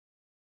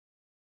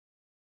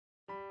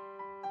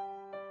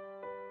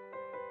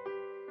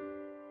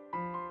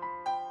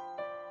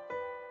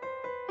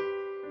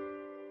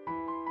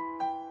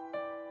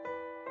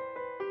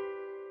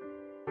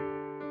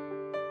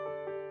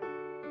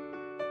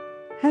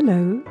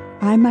Hello,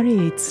 I'm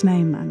Mariette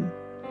Snyman.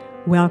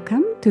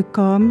 Welcome to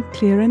Calm,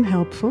 Clear and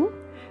Helpful,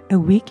 a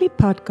weekly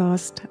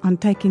podcast on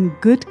taking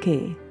good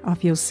care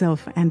of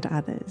yourself and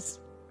others.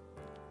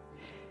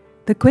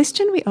 The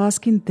question we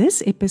ask in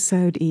this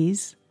episode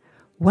is,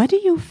 what do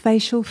your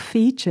facial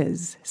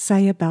features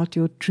say about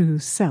your true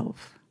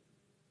self?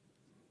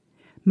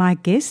 My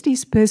guest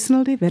is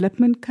personal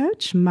development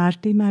coach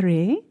Martie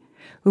Maree,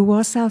 who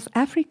was South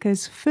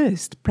Africa's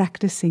first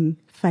practicing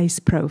face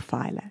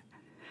profiler.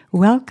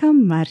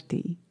 Welcome,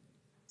 Martie.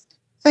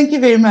 Thank you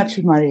very much,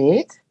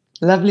 Mariette.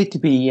 Lovely to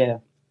be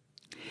here.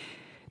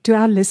 To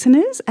our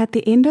listeners, at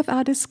the end of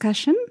our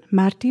discussion,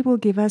 Martie will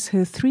give us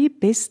her 3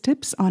 best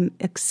tips on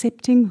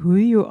accepting who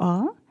you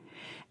are,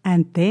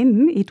 and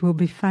then it will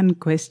be fun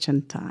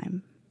question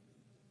time.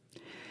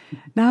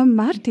 Now,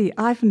 Martie,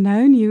 I've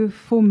known you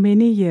for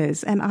many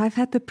years, and I've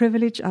had the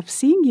privilege of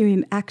seeing you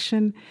in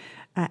action,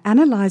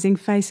 analyzing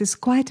faces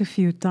quite a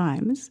few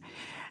times.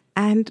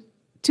 And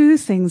 2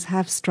 things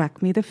have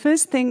struck me. The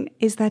first thing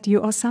is that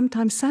you are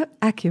sometimes so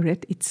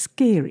accurate, it's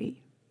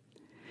scary.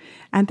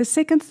 And the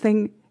second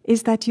thing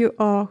is that you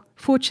are,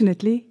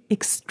 fortunately,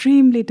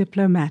 extremely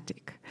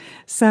diplomatic.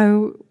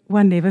 So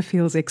one never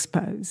feels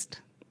exposed.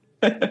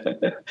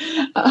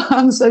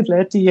 I'm so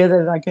glad to hear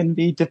that I can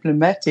be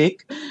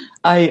diplomatic.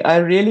 I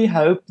really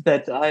hope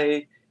that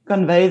I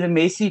convey the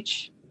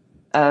message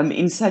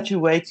in such a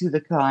way to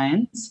the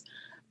clients.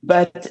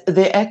 But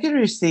the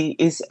accuracy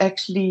is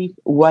actually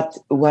what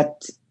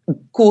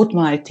caught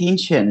my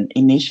attention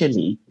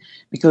initially,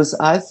 because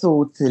I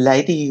thought the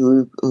lady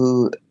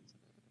who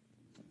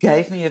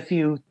gave me a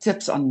few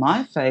tips on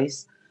my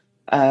face,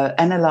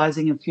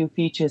 analyzing a few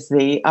features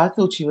there, I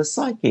thought she was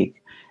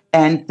psychic.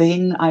 And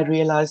then I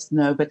realized,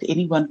 no, but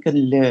anyone can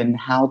learn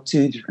how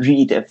to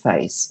read a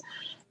face,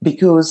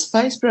 because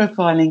face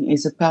profiling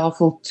is a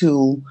powerful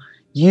tool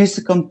used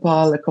to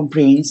compile a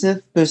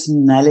comprehensive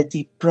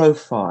personality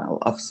profile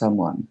of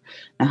someone.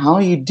 And how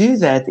you do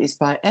that is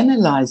by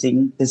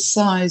analyzing the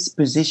size,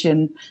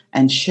 position,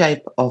 and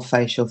shape of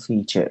facial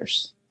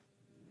features.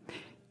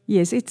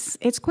 Yes,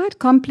 it's quite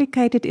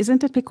complicated,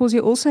 isn't it? Because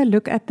you also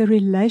look at the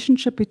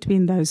relationship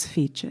between those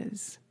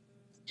features.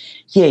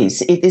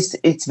 Yes, it is.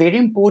 It's very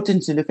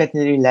important to look at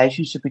the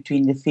relationship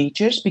between the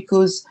features,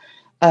 because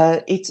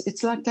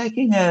it's like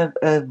taking a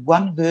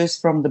one verse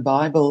from the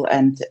Bible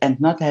and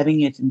not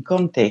having it in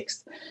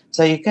context.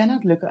 So you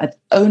cannot look at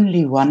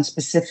only one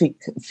specific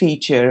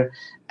feature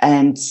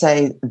and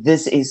say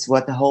this is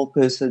what the whole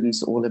person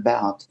is all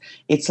about.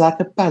 It's like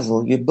a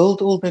puzzle. You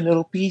build all the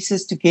little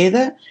pieces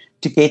together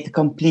to get the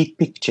complete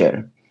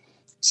picture.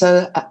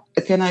 So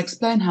can I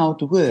explain how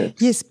it works?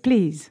 Yes,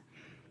 please.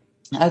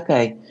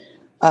 Okay.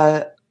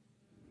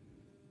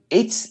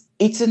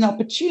 It's an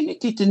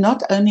opportunity to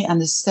not only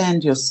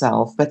understand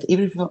yourself, but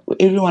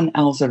everyone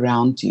else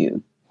around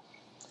you.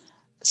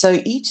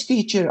 So each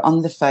feature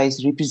on the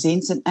face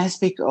represents an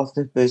aspect of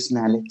the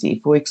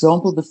personality. For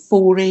example, the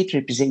forehead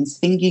represents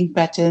thinking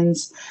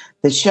patterns.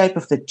 The shape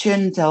of the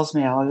chin tells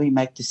me how we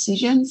make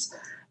decisions.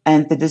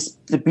 And the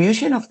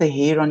distribution of the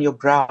hair on your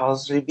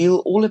brows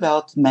reveal all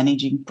about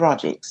managing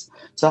projects.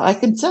 So I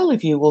can tell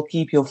if you will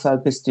keep your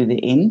focus to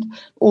the end,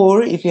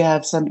 or if you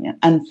have some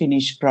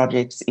unfinished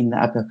projects in the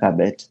upper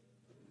cupboard.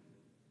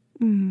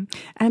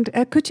 And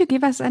could you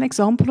give us an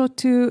example or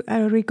 2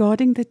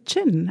 regarding the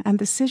chin and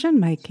decision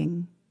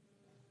making?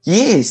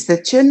 Yes, the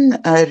chin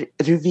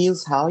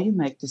reveals how you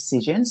make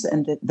decisions,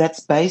 and that's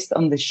based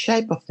on the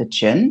shape of the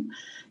chin.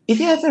 If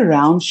you have a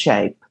round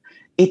shape,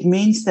 it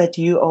means that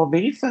you are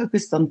very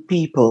focused on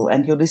people,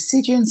 and your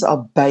decisions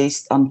are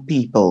based on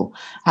people,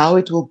 how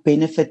it will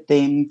benefit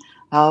them,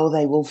 how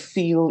they will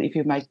feel if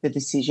you make the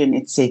decision,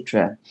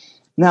 etc.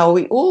 Now,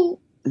 we all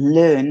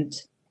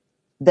learned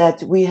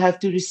that we have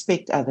to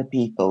respect other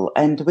people.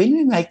 And when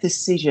we make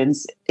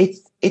decisions,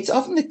 it's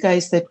often the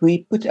case that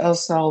we put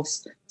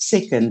ourselves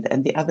second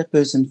and the other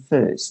person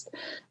first.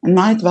 And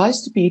my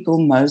advice to people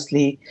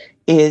mostly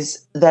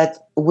is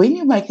that when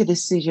you make a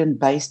decision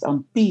based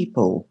on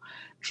people,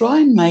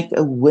 try and make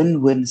a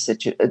win-win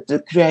situation,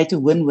 create a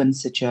win-win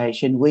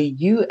situation where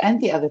you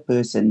and the other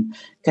person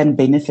can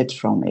benefit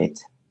from it,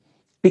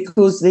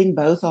 because then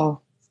both are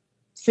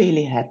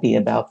fairly happy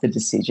about the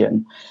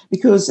decision.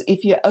 Because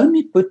if you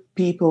only put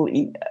people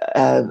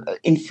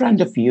in front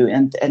of you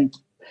and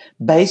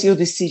base your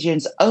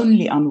decisions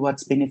only on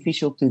what's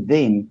beneficial to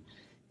them,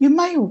 you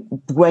may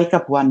wake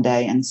up one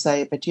day and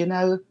say, but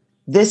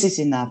this is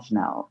enough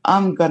now.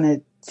 I'm going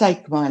to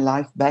take my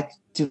life back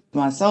to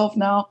myself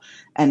now,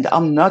 and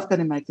I'm not going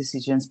to make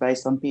decisions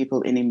based on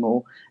people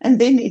anymore.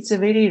 And then it's a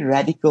very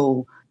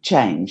radical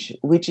change,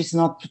 which is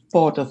not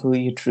part of who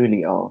you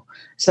truly are.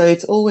 So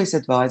it's always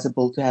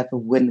advisable to have a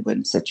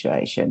win-win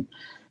situation.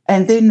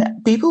 And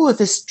then people with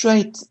a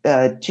straight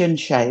chin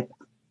shape,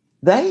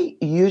 they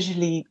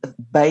usually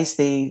base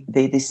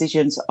their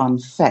decisions on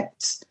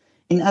facts.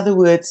 In other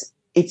words,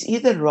 it's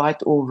either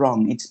right or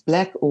wrong. It's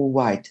black or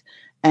white.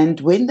 And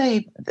when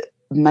they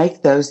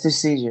make those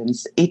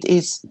decisions, it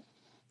is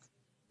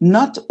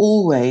not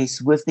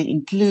always with the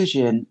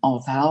inclusion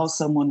of how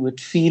someone would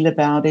feel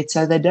about it.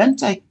 So they don't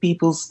take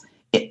people's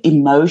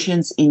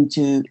emotions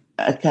into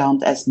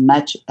account as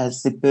much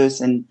as the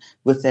person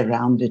with the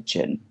rounded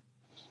chin.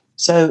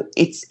 So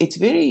it's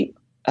very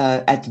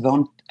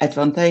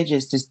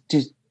advantageous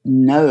to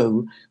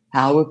know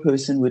how a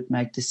person would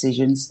make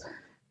decisions,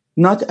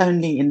 not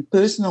only in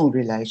personal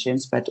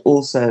relations, but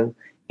also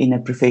in a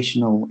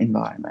professional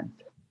environment.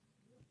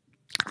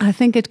 I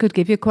think it could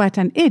give you quite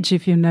an edge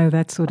if you know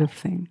that sort of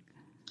thing.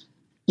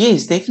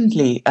 Yes,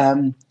 definitely.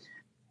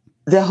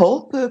 The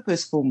whole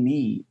purpose for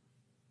me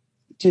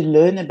to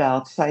learn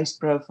about face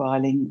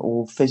profiling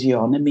or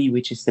physiognomy,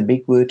 which is the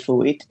big word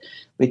for it,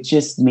 which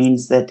just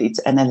means that it's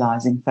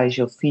analyzing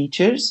facial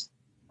features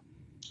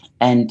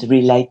and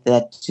relate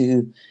that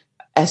to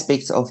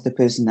aspects of the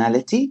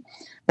personality.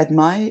 But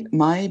my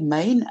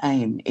main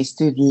aim is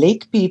to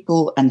let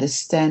people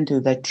understand who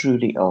they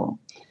truly are,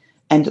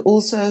 and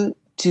also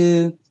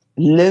to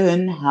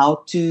learn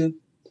how to,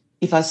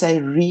 if I say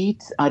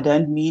read, I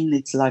don't mean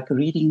it's like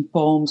reading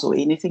poems or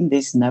anything.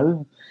 There's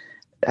no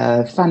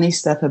funny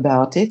stuff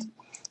about it,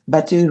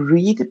 but to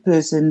read a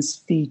person's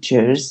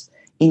features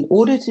in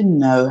order to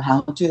know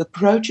how to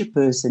approach a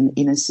person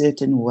in a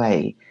certain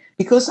way.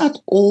 Because not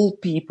all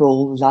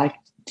people like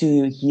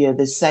to hear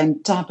the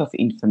same type of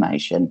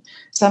information.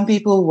 Some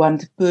people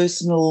want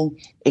personal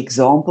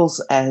examples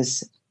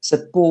as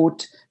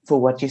support for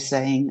what you're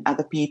saying.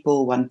 Other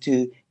people want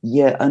to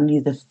hear only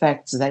the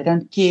facts. They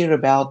don't care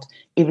about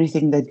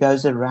everything that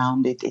goes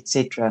around it,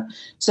 etc.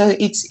 So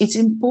it's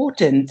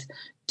important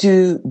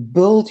to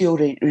build your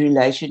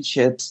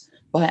relationships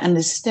by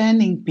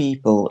understanding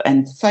people,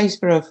 and face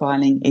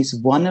profiling is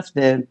one of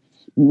the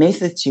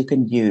methods you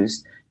can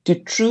use to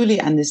truly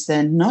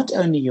understand not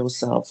only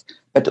yourself,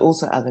 but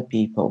also other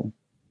people.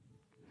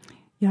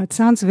 Yeah, it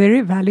sounds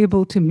very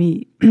valuable to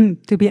me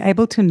to be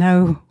able to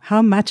know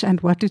how much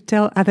and what to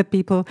tell other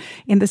people,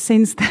 in the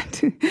sense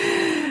that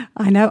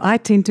I know I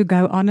tend to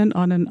go on and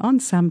on and on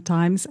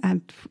sometimes,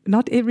 and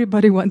not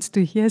everybody wants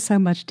to hear so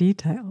much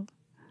detail.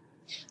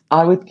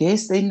 I would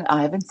guess then,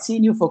 I haven't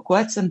seen you for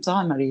quite some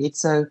time, Mariette,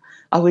 so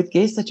I would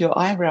guess that your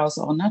eyebrows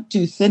are not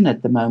too thin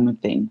at the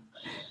moment then.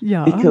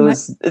 Yeah.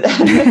 Because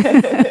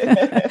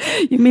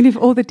you mean if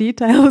all the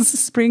details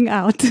spring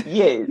out?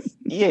 Yes.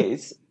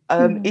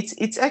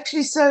 It's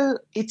actually so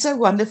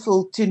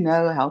wonderful to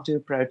know how to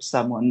approach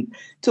someone.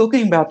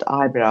 Talking about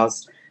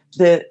eyebrows,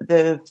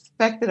 the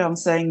fact that I'm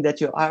saying that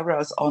your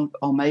eyebrows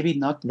are maybe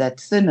not that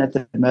thin at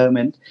the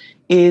moment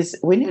is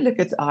when you look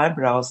at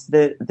eyebrows,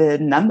 the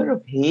number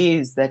of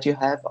hairs that you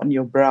have on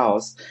your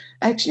brows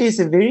actually is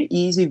a very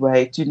easy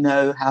way to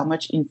know how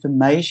much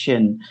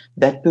information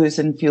that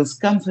person feels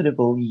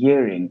comfortable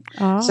hearing.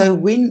 So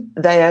when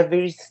they have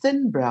very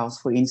thin brows,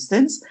 for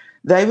instance,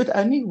 they would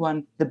only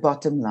want the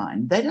bottom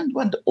line. They don't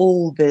want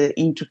all the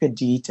intricate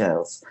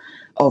details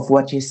of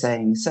what you're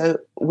saying. So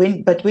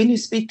when you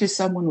speak to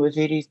someone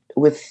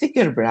with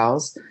thicker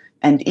brows,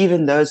 and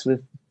even those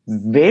with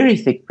very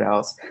thick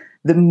brows,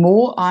 the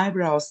more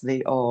eyebrows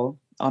there are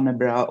on a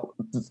brow,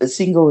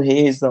 single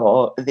hairs there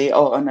are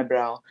on a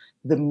brow,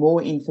 the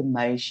more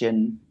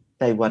information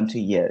they want to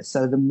hear.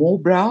 So the more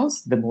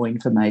brows, the more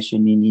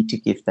information you need to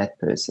give that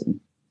person.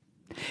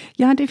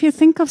 Yeah, and if you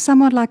think of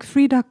someone like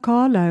Frida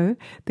Kahlo,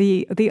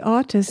 the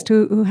artist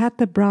who had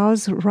the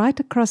brows right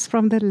across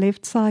from the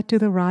left side to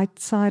the right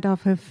side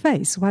of her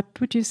face, what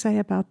would you say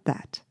about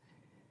that?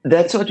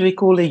 That's what we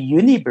call a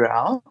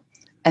unibrow.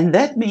 And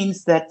that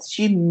means that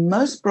she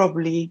most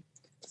probably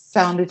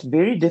found it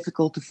very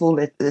difficult to fall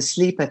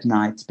asleep at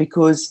night,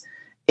 because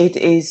it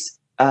is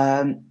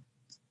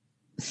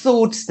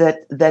thoughts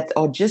that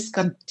are just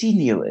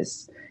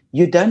continuous.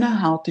 You don't know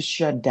how to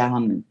shut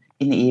down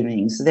in the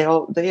evenings. There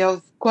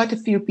are quite a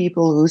few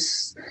people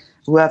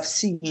who I've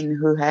seen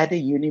who had a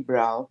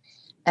unibrow,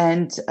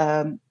 and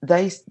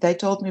they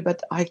told me,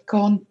 but I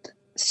can't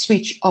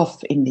switch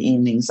off in the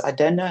evenings. I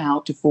don't know how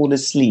to fall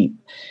asleep.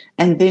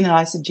 And then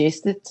I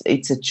suggested,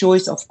 it's a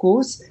choice, of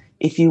course.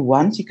 If you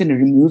want, you can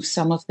remove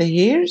some of the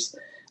hairs,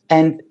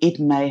 and it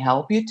may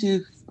help you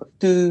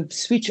to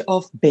switch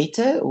off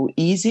better or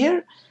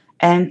easier.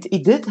 And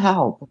it did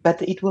help,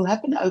 but it will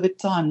happen over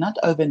time, not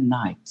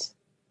overnight.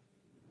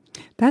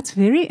 That's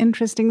very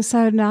interesting.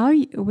 So now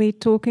we're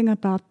talking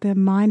about the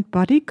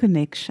mind-body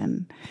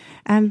connection.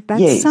 And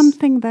that's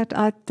something that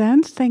I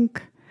don't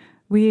think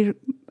we're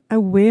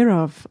aware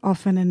of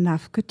often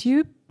enough. Could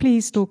you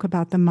please talk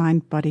about the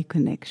mind-body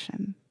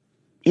connection?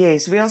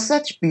 Yes, we are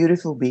such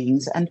beautiful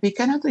beings, and we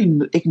cannot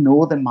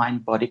ignore the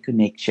mind-body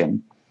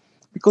connection,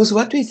 because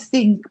what we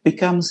think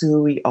becomes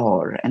who we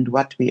are and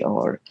what we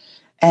are.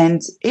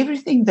 And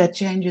everything that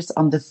changes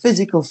on the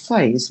physical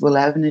face will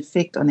have an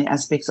effect on the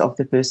aspects of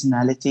the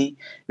personality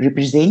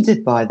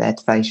represented by that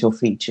facial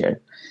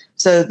feature.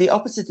 So the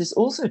opposite is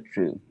also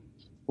true.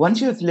 Once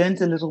you have learned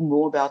a little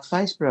more about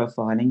face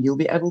profiling, you'll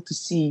be able to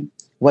see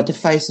what the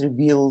face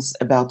reveals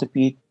about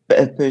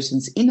a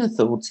person's inner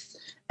thoughts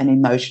and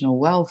emotional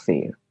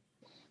welfare.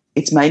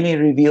 It's mainly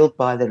revealed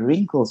by the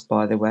wrinkles,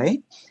 by the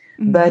way.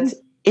 Mm-hmm. But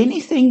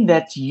anything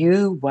that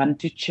you want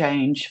to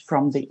change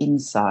from the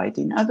inside.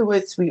 In other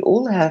words, we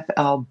all have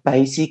our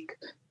basic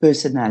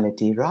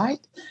personality, right?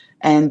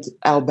 And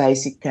our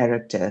basic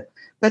character.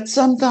 But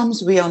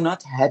sometimes we are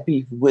not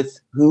happy with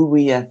who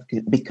we have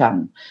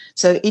become.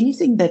 So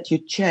anything that you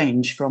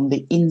change from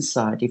the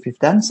inside, if you've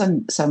done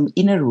some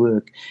inner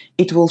work,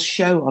 it will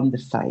show on the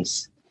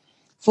face.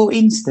 For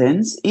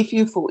instance, if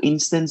you, for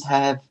instance,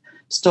 have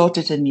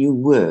started a new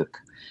work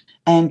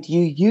and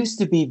you used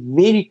to be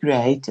very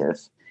creative,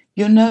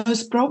 your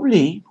nose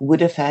probably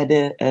would have had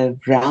a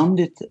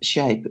rounded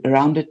shape,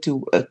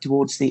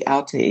 towards the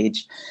outer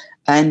edge,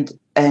 and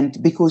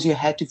because you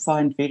had to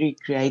find very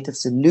creative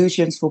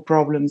solutions for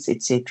problems,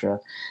 etc.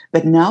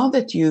 But now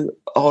that you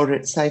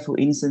are, say, for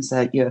instance,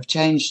 that you have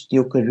changed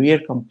your career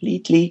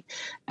completely,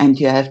 and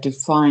you have to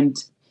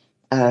find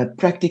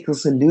practical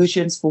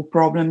solutions for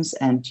problems,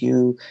 and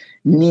you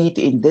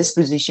in this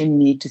position,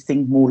 need to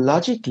think more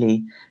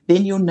logically,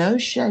 then your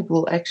nose shape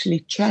will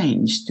actually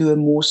change to a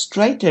more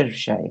straighter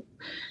shape.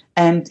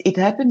 And it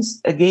happens,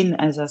 again,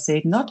 as I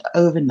said, not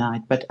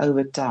overnight, but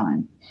over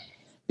time.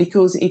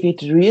 Because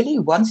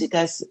once it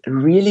has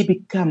really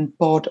become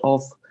part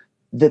of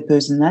the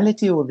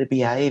personality or the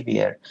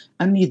behavior,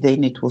 only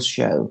then it will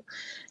show.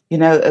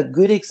 A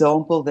good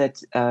example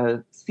that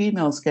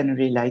females can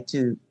relate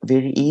to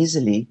very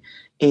easily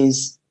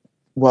is,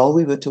 while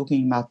we were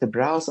talking about the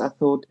brows, I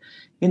thought,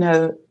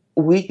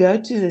 we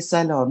go to the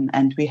salon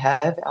and we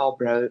have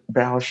our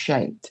brow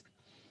shaped.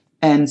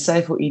 And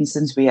say, for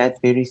instance, we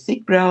have very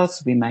thick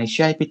brows, we may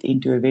shape it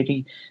into a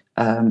very,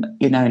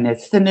 in a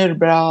thinner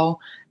brow,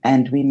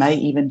 and we may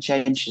even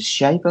change the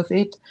shape of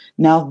it.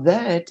 Now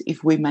that,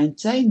 if we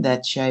maintain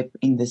that shape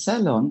in the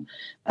salon,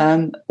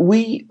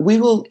 we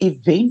will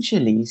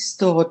eventually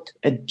start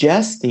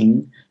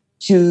adjusting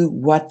to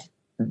what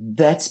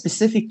that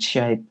specific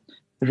shape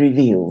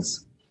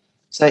reveals.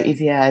 So if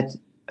you had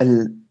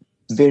a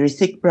very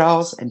thick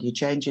brows and you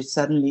change it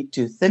suddenly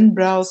to thin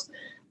brows,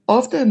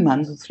 after a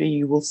month or 3,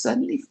 you will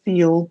suddenly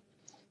feel,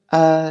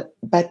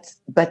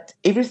 but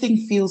everything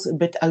feels a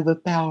bit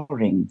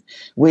overpowering,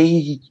 where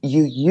you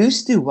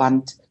used to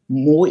want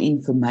more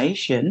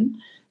information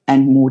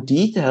and more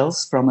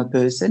details from a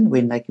person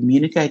when they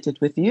communicated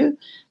with you.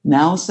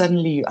 Now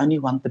suddenly you only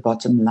want the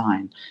bottom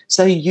line.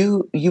 So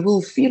you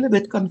will feel a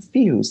bit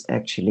confused,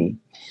 actually.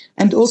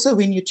 And also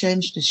when you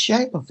change the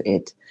shape of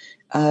it,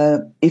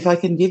 if I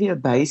can give you the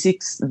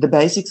basics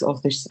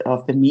of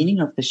the meaning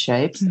of the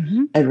shapes,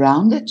 a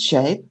rounded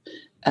shape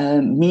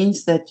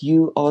means that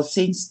you are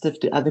sensitive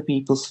to other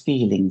people's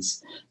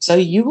feelings. So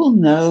you will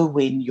know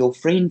when your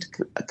friend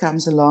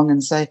comes along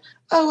and say,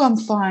 "Oh, I'm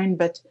fine,"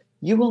 but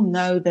you will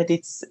know that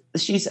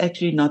she's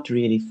actually not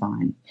really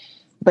fine.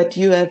 But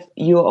you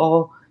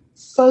are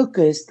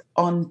focused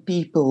on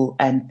people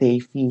and their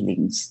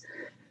feelings.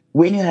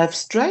 When you have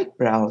straight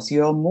brows,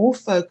 you are more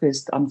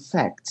focused on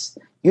facts.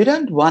 You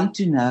don't want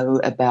to know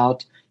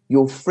about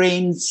your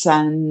friend's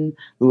son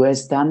who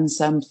has done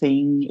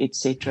something,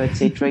 etc.,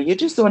 etc. You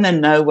just want to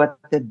know what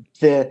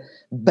the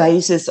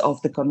basis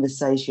of the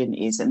conversation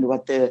is and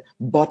what the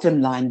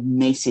bottom line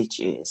message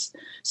is.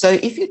 So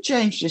if you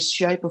change the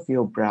shape of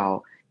your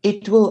brow,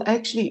 it will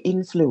actually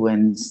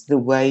influence the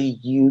way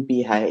you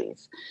behave.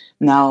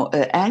 Now,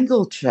 an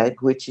angled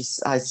shape, which is,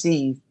 I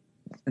see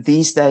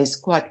these days,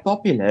 quite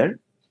popular,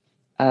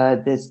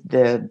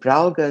 the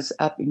brow goes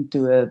up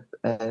into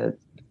a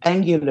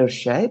angular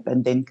shape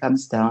and then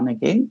comes down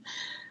again.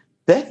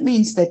 That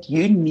means that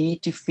you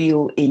need to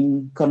feel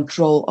in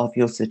control of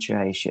your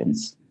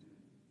situations.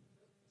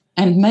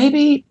 And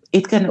maybe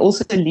it can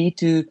also lead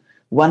to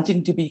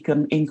wanting to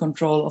become in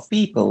control of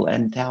people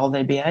and how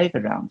they behave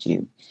around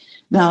you.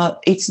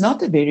 Now, it's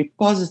not a very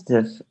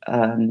positive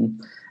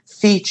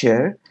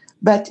feature,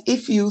 but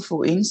if you,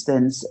 for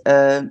instance,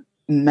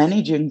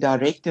 managing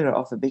director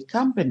of a big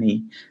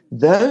company,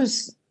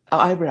 those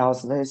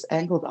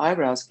angled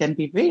eyebrows can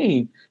be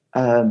very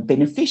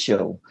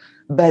beneficial.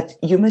 But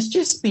you must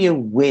just be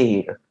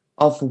aware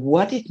of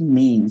what it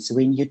means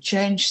when you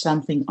change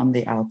something on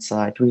the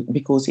outside,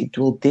 because it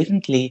will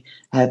definitely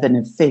have an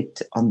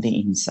effect on the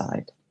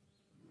inside.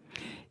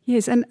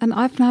 Yes, and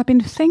I've now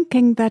been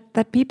thinking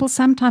that people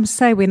sometimes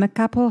say when a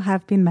couple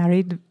have been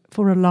married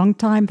for a long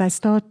time, they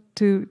start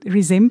to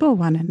resemble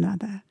one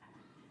another.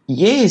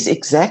 Yes,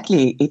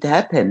 exactly. It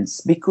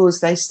happens because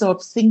they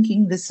start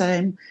thinking the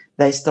same,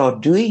 they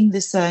start doing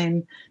the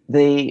same,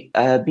 the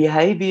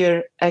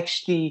behavior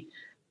actually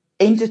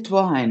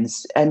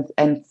intertwines,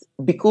 and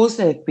because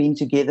they've been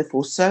together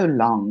for so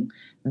long,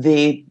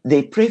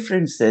 their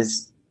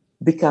preferences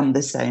become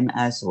the same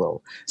as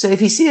well. So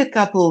if you see a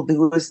couple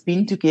who has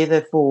been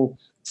together for,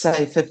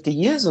 say, 50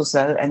 years or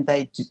so, and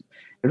they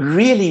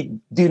really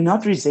do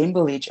not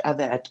resemble each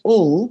other at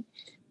all,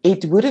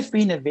 it would have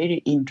been a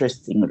very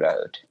interesting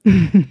road.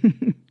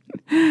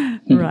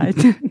 Right.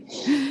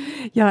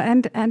 Yeah,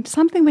 and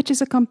something which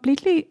is a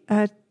completely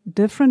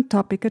different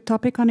topic, a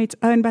topic on its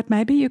own, but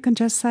maybe you can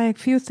just say a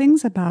few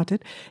things about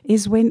it,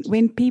 is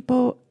when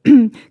people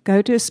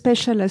go to a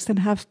specialist and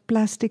have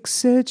plastic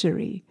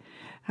surgery.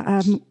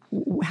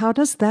 how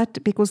does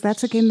that, because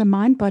that's again the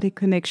mind-body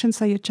connection,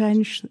 so you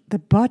change the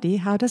body,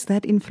 how does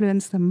that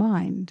influence the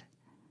mind?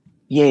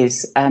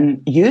 Yes,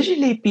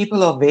 usually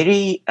people are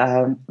very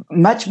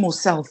much more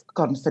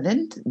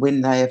self-confident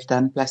when they have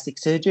done plastic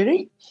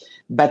surgery,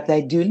 but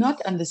they do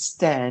not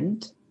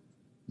understand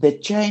the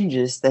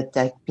changes that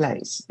take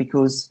place,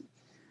 because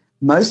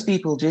most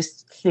people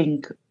just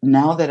think,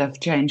 now that I've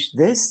changed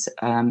this,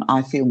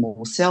 I feel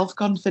more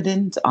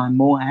self-confident, I'm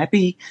more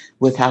happy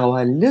with how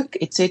I look,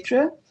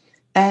 etc.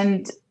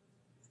 And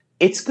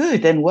it's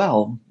good and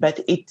well, but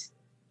it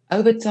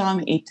over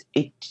time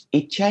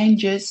it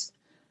changes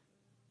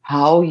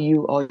how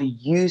you are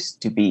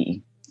used to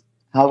be,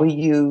 how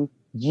you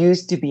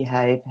used to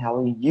behave,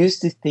 how you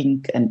used to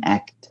think and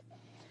act.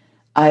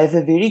 I have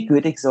a very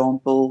good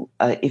example,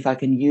 if I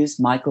can use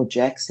Michael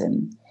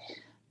Jackson.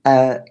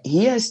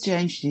 He has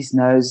changed his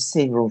nose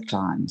several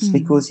times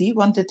because he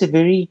wanted a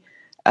very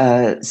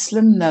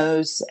slim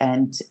nose,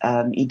 and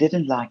he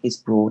didn't like his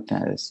broad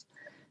nose.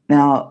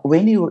 Now,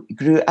 when he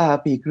grew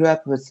up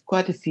with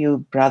quite a few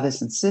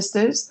brothers and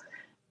sisters,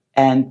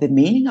 and the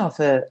meaning of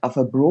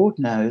a broad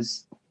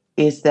nose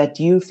is that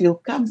you feel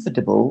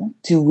comfortable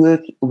to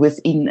work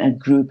within a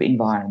group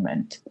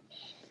environment.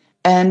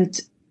 And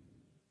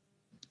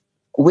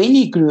when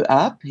he grew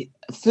up,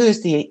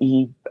 first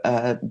he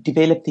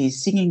developed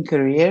his singing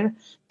career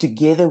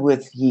together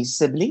with his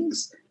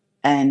siblings,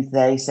 and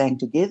they sang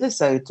together,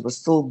 so it was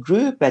still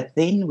group. But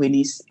then when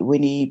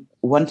he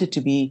wanted to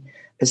be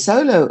a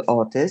solo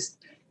artist,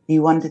 he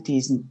wanted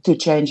to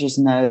change his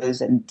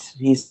nose and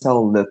his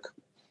whole look.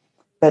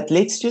 But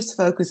let's just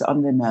focus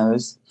on the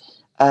nose.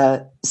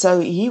 So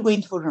he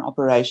went for an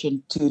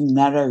operation to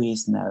narrow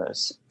his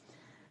nose.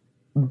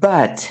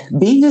 But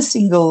being a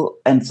single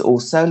or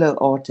solo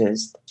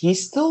artist, he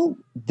still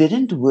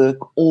didn't work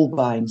all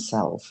by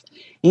himself.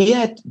 He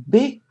had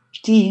big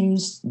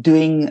teams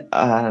doing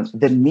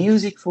the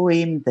music for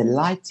him, the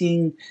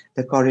lighting,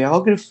 the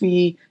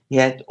choreography. He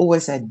had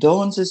always had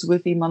dancers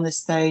with him on the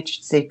stage,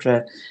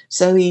 etc.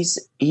 So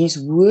his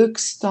work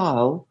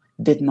style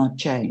did not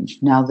change.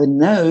 Now, the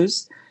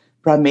nose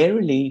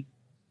primarily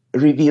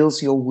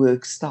reveals your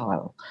work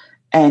style,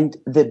 and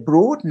the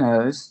broad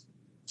nose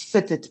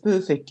fitted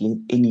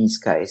perfectly in his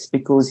case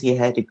because he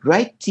had a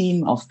great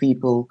team of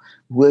people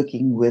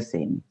working with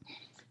him.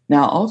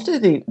 Now, after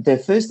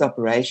the first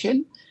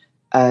operation,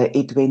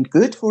 it went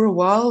good for a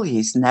while.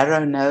 His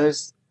narrow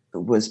nose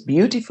was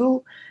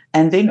beautiful.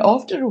 And then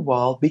after a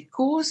while,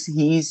 because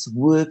his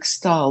work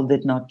style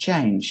did not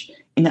change,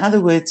 in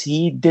other words,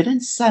 he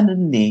didn't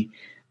suddenly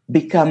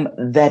become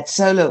that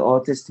solo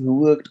artist who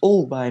worked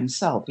all by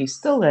himself. He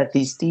still had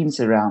these teams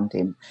around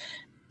him.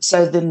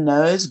 So the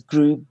nose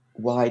grew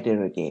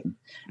wider again.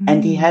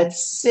 And he had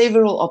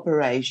several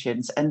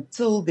operations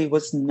until there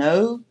was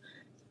no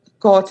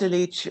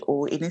cartilage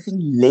or anything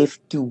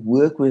left to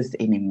work with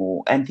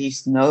anymore. And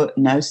his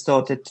nose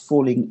started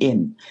falling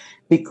in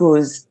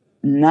because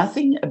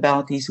nothing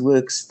about his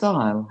work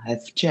style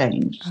have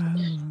changed.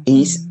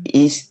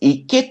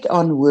 He kept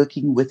on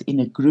working within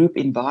a group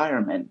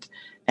environment.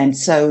 And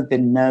so the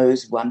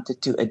nose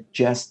wanted to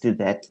adjust to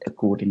that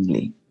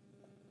accordingly.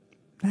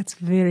 That's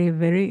very,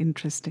 very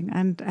interesting.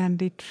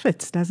 And it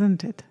fits,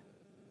 doesn't it?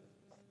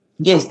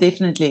 Yes,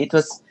 definitely.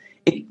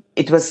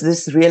 It was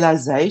this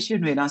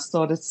realization when I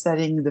started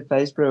studying the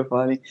face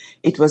profiling.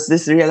 It was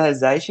this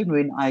realization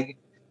when I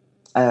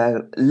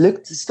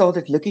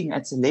started looking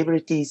at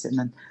celebrities, and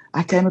then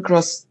I came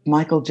across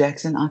Michael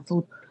Jackson. I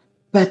thought,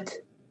 but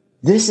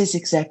this is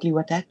exactly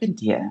what happened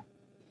here.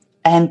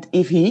 And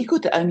if he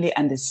could only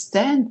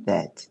understand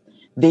that,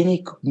 then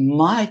he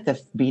might have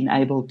been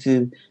able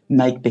to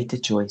make better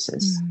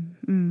choices.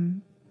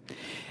 And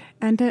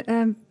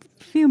a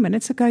few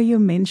minutes ago, you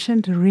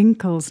mentioned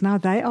wrinkles. Now,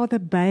 they are the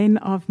bane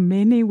of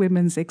many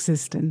women's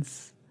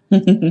existence.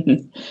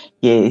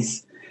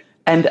 Yes.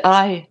 And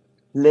I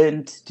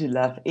learned to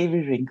love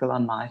every wrinkle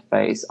on my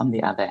face, on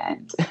the other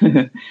hand.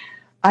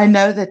 I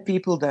know that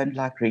people don't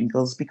like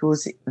wrinkles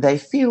because they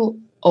feel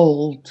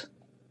old.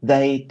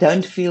 They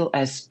don't feel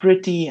as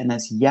pretty and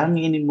as young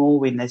anymore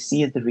when they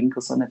see the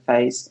wrinkles on the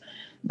face.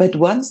 But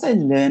once they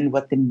learn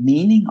what the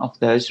meaning of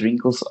those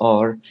wrinkles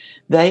are,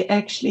 they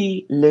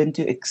actually learn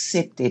to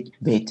accept it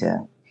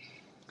better.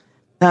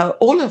 Now,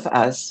 all of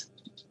us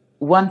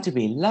want to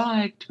be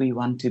liked, we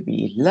want to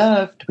be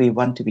loved, we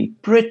want to be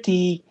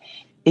pretty,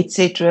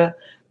 etc.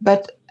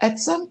 But at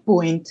some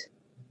point,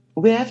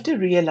 we have to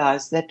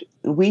realize that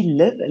we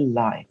live a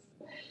life,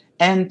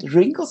 and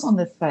wrinkles on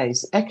the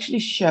face actually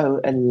show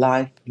a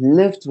life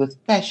lived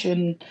with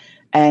passion,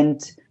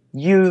 and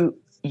you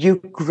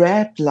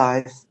grabbed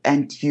life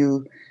and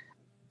you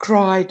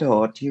cried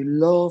hard, you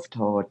laughed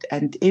hard,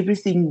 and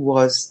everything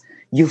was,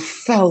 you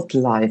felt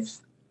life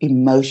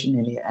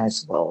emotionally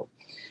as well.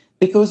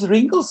 Because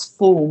wrinkles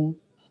form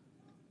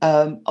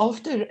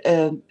after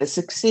a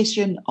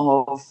succession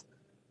of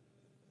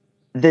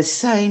the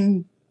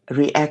same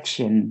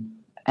reaction,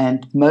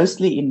 and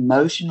mostly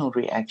emotional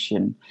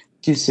reaction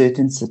to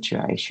certain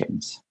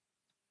situations.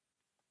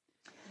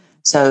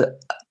 So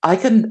I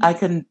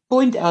can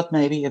point out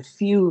maybe a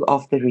few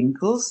of the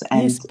wrinkles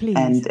Yes, and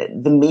please.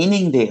 the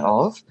meaning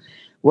thereof.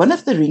 One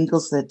of the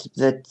wrinkles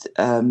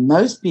that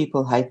most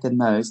people hate the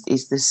most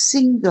is the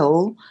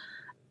single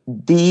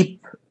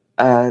deep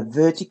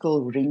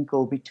vertical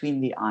wrinkle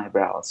between the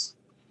eyebrows.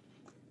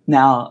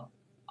 Now,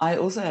 I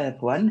also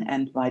have one,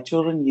 and my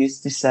children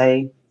used to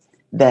say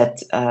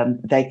that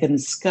they can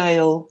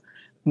scale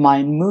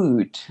my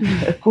mood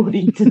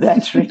according to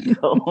that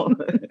wrinkle.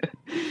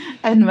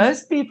 And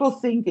most people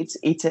think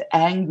it's an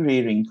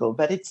angry wrinkle,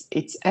 but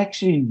it's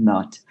actually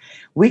not.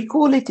 We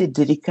call it a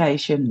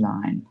dedication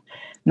line.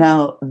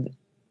 Now,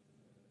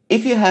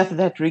 if you have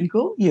that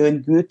wrinkle, you're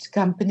in good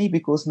company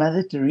because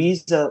Mother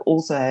Teresa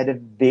also had a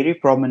very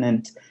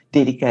prominent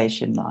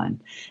dedication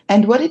line.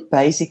 And what it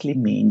basically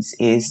means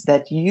is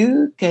that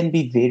you can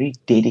be very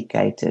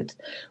dedicated.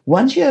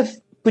 Once you have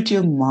put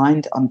your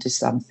mind onto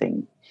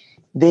something,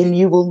 then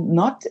you will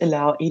not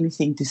allow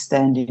anything to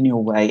stand in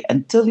your way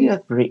until you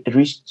have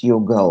reached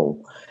your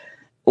goal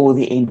or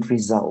the end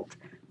result.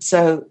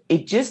 So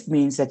it just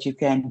means that you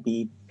can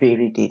be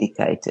very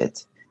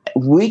dedicated,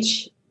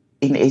 which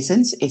in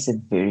essence is a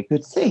very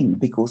good thing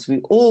because we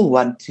all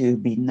want to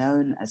be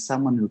known as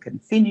someone who can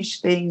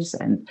finish things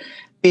and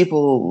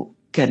people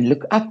can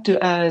look up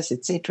to us,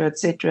 etc.,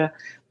 etc.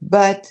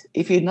 But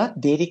if you're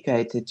not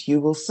dedicated, you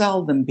will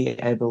seldom be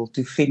able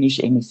to finish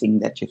anything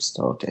that you've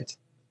started.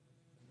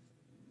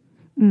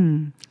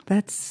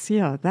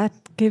 That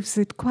gives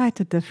it quite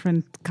a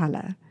different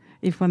color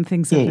if one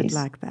thinks of it Yes,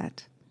 like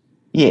that.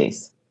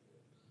 yes.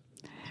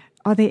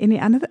 Are there any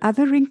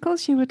other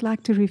wrinkles you would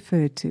like to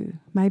refer to?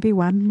 Maybe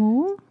one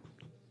more?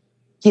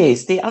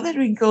 Yes, the other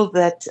wrinkle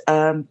that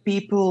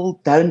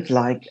people don't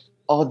like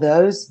are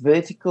those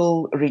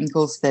vertical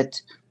wrinkles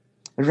that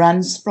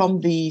runs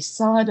from the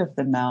side of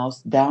the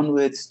mouth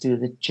downwards to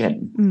the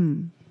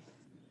chin.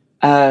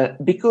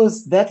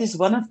 Because that is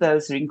one of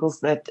those wrinkles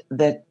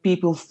that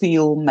people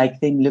feel make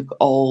them look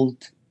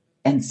old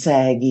and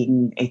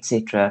sagging,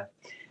 etc.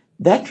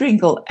 That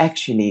wrinkle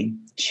actually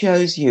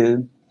shows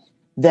you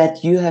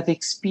that you have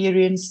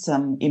experienced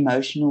some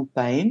emotional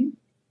pain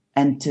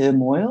and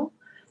turmoil,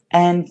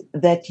 and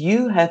that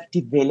you have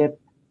developed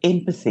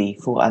empathy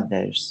for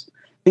others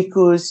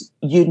because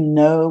you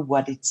know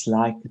what it's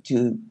like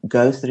to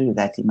go through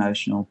that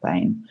emotional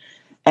pain.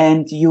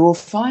 And you will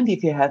find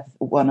if you have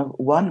one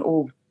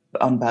or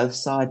on both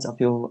sides of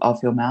your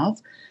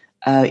mouth,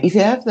 if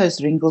you have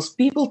those wrinkles,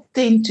 people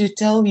tend to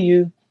tell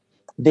you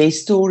their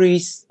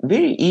stories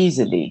very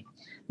easily.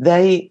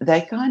 They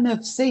kind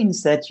of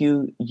sense that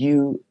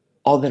you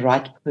are the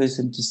right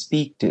person to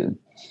speak to,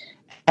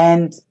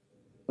 and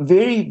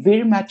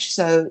very much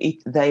so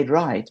they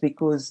write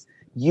because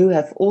you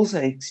have also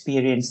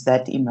experienced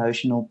that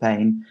emotional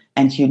pain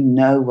and you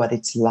know what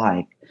it's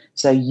like,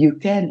 so you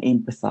can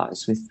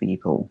empathize with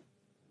people.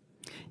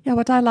 Yeah,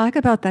 what I like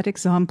about that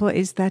example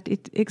is that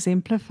it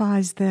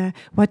exemplifies the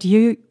what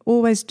you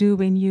always do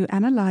when you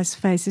analyze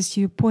faces.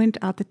 You point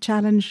out the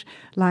challenge,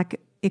 like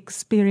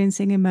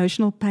experiencing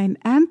emotional pain,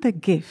 and the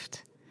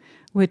gift,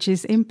 which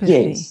is empathy.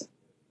 Yes.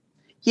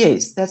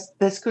 Yes,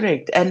 that's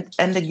correct. And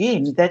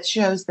again, that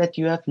shows that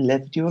you have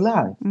lived your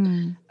life.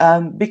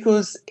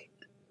 Because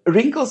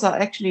wrinkles are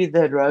actually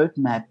the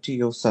roadmap to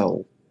your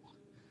soul.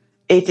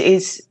 It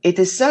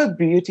is so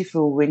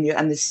beautiful when you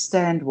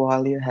understand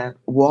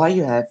why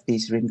you have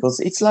these wrinkles.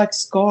 It's like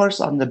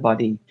scars on the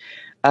body.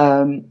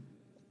 Um,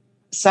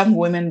 some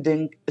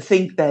women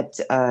think that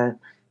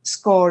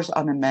scars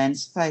on a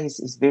man's face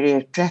is very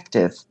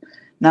attractive.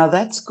 Now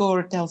that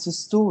scar tells a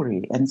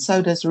story, and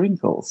so does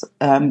wrinkles.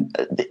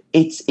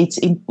 It's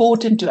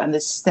important to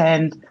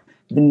understand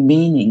the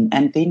meaning,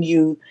 and then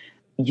you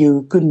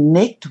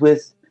connect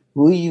with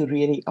who you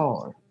really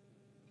are.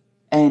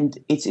 And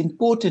it's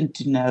important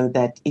to know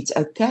that it's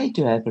okay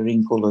to have a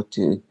wrinkle or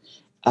two.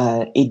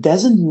 It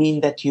doesn't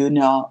mean that you're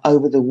now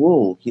over the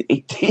wall.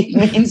 It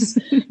means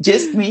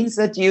just means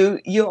that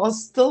you are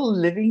still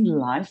living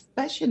life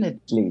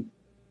passionately.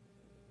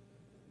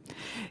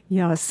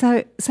 Yeah.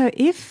 So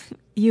if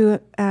you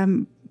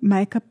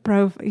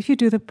if you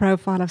do the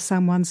profile of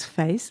someone's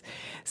face,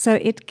 so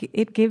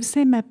it gives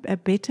them a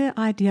better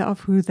idea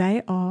of who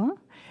they are,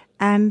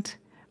 and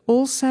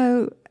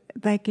also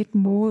they get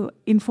more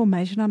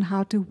information on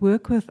how to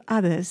work with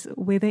others,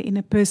 whether in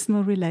a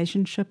personal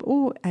relationship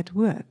or at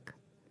work.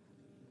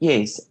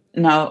 Yes.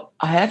 Now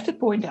I have to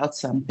point out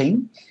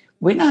something.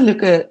 When I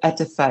look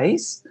at a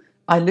face,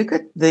 I look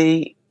at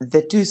the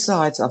two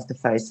sides of the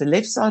face, the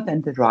left side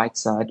and the right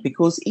side,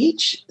 because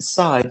each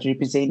side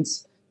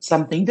represents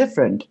something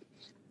different.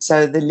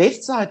 So the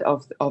left side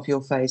of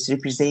your face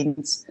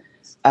represents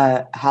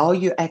how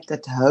you act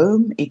at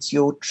home. It's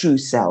your true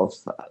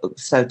self,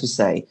 so to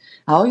say.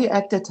 How you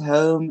act at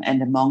home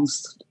and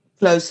amongst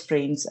close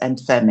friends and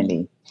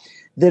family.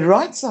 The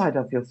right side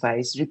of your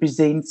face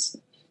represents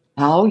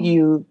how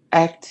you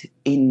act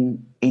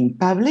in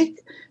public,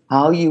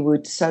 how you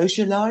would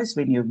socialize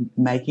when you're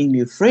making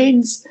new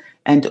friends,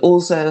 and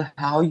also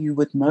how you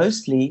would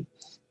mostly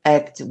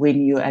act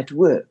when you're at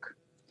work.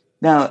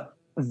 Now,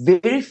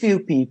 very few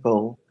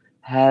people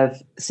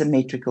have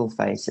symmetrical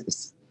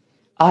faces.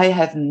 I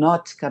have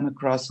not come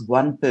across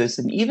one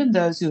person, even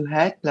those who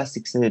had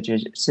plastic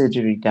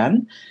surgery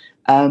done,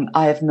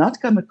 I have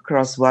not come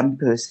across one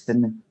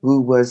person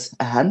who was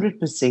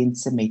 100%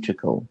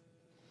 symmetrical.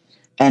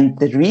 And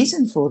the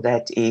reason for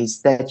that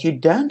is that you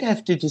don't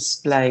have to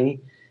display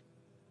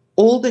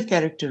all the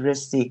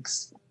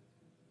characteristics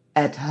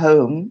at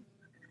home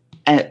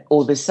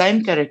or the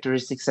same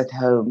characteristics at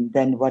home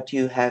than what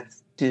you have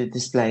to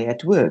display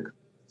at work.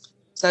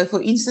 So,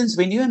 for instance,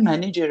 when you're a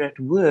manager at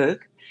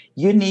work,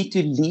 you need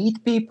to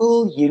lead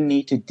people, you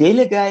need to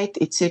delegate,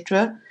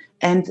 etc.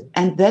 And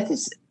that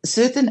is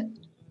certain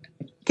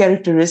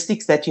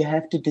characteristics that you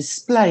have to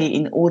display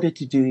in order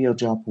to do your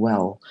job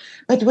well.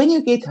 But when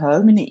you get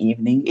home in the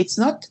evening, it's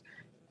not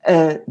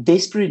a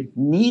desperate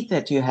need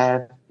that you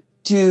have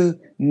to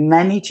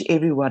manage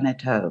everyone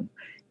at home.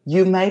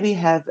 You maybe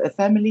have a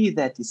family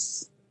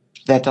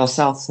that are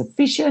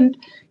self-sufficient.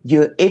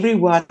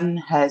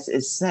 Everyone has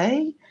a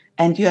say,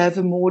 and you have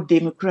a more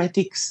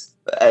democratic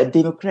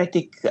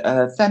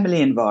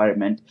family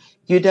environment.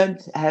 You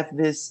don't have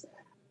this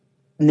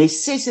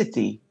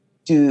necessity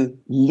to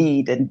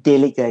lead and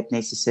delegate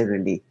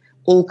necessarily.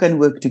 All can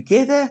work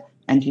together,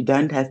 and you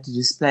don't have to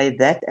display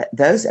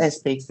those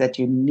aspects that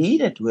you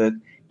need at work.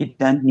 You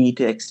don't need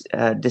to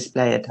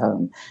display at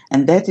home.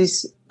 And that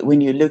is when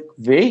you look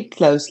very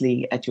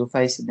closely at your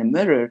face in the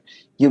mirror,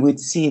 you would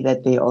see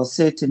that there are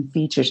certain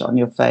features on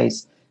your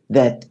face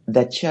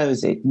that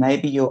shows it.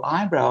 Maybe your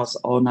eyebrows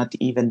are not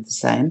even the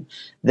same.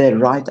 The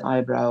right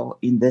eyebrow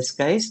in this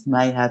case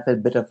may have a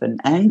bit of an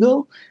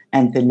angle,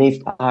 and the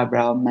left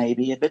eyebrow may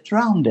be a bit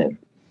rounder.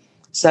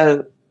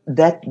 So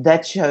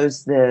that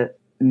shows the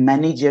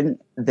managing.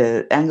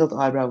 The angled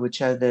eyebrow would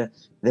show the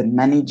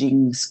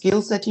managing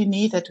skills that you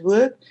need at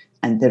work,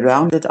 and the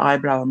rounded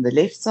eyebrow on the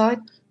left side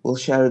will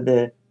show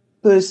the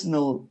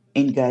personal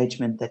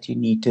engagement that you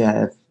need to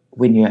have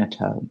when you're at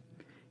home.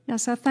 Yeah,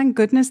 so thank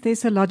goodness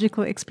there's a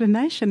logical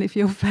explanation if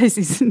your face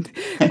isn't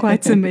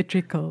quite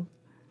symmetrical.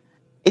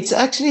 It's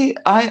actually,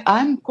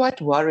 I'm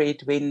quite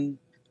worried when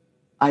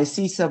I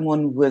see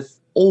someone with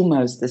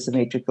almost a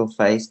symmetrical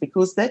face,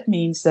 because that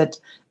means that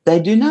they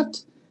do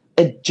not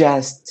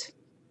adjust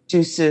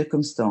to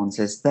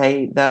circumstances.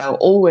 They are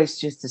always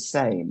just the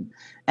same.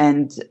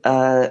 And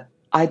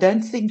I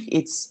don't think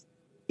it's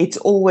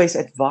always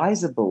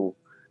advisable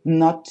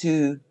not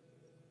to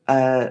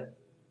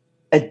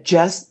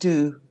adjust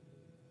to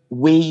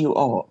where you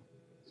are,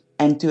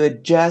 and to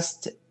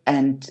adjust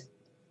and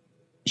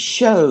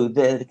show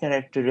the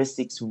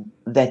characteristics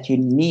that you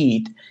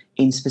need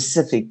in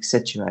specific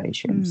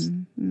situations.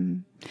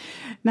 Mm-hmm.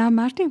 Now,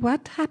 Martie,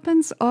 what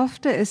happens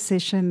after a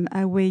session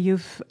where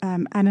you've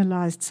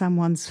analyzed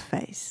someone's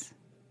face?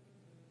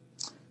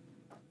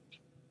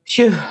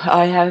 Sure,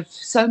 I have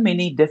so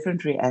many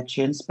different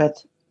reactions,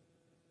 but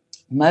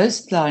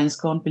most clients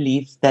can't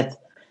believe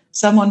that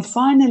someone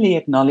finally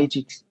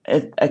acknowledges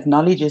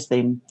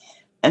them,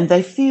 and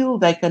they feel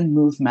they can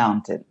move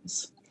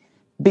mountains.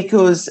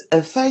 Because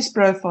a face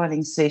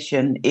profiling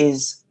session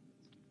is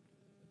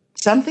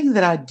something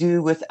that I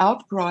do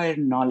without prior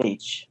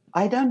knowledge.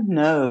 I don't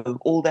know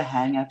all the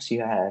hang-ups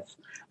you have.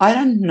 I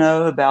don't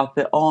know about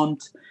the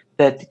aunt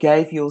that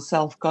gave your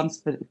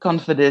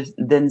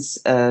self-confidence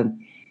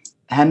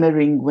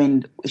hammering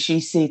when she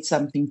said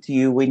something to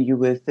you when you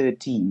were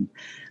 13.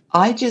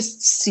 I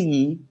just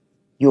see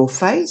your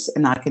face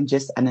and I can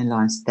just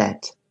analyze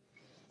that.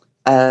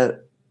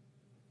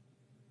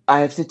 I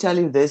have to tell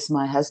you this,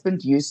 my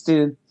husband used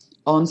to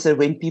answer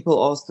when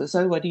people asked,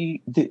 so what do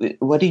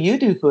you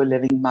do for a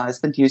living? My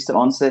husband used to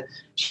answer,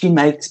 she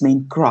makes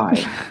men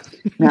cry.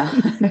 now,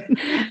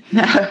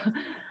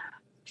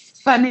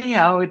 funny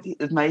how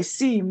it may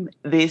seem,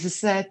 there's a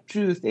sad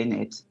truth in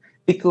it,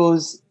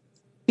 because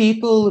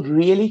people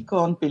really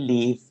can't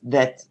believe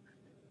that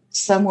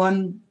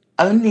someone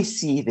only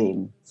see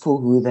them for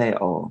who they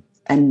are.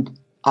 And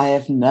I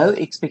have no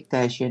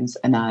expectations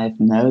and I have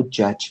no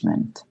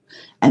judgment.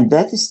 And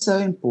that is so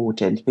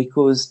important,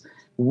 because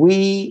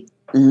we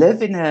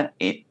live in a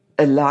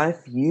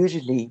life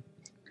usually,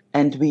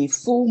 and we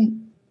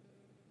form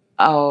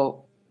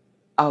our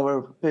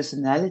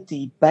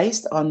personality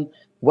based on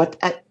what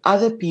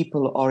other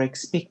people are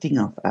expecting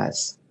of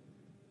us.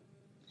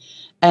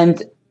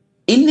 And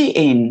in the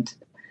end,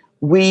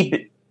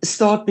 we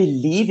start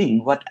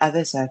believing what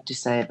others have to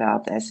say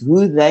about us,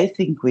 who they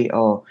think we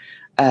are,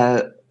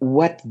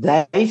 what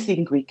they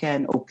think we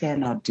can or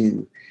cannot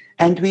do.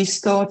 And we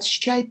start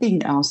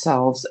shaping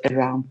ourselves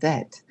around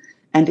that.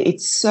 And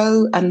it's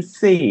so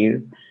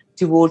unfair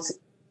towards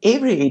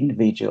every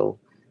individual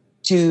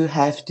to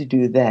have to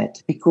do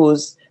that,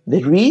 because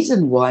the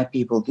reason why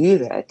people do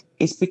that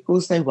is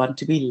because they want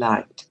to be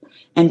liked.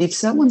 And if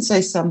someone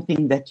says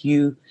something that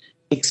you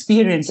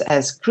experience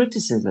as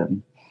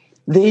criticism,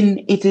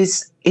 then it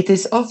is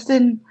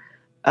often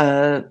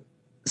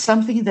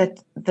something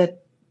that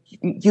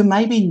you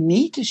maybe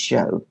need to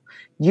show.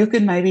 You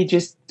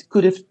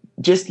could have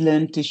just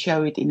learned to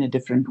show it in a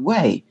different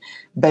way.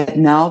 But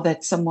now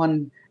that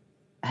someone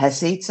has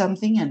said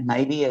something and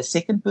maybe a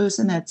second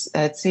person had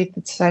said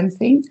the same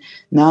thing.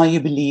 Now you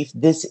believe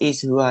this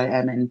is who I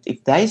am. And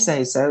if they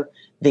say so,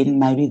 then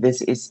maybe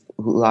this is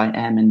who I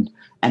am and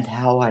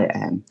how I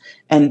am.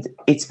 And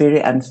it's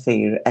very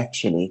unfair,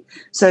 actually.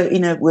 So,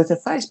 with a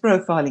face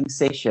profiling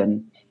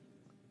session,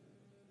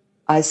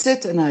 I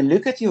sit and I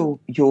look at your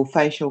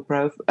facial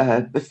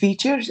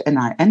features and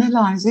I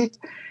analyze it.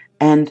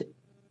 And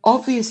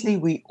obviously,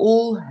 we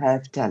all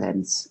have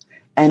talents.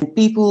 And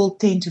people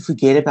tend to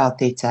forget about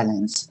their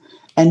talents.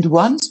 And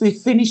once we're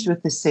finished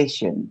with the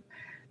session,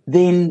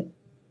 then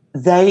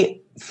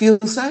they feel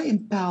so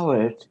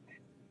empowered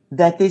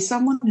that there's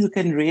someone who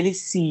can really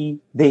see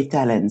their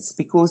talents,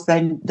 because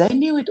they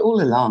knew it all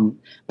along.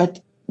 But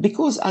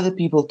because other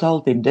people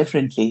told them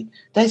differently,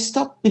 they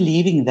stopped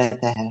believing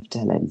that they have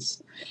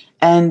talents.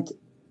 And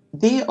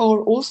there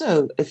are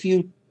also a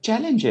few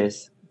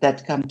challenges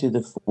that come to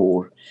the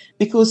fore,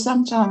 because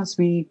sometimes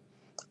we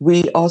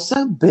are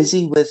so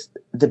busy with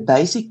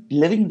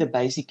living the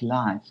basic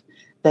life,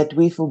 that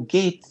we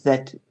forget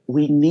that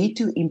we need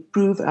to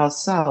improve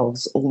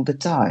ourselves all the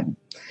time.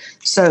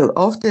 So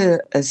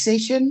after a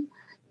session,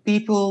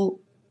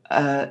 people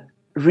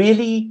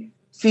really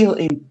feel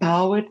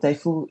empowered, they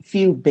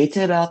feel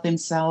better about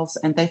themselves,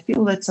 and they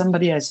feel that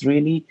somebody has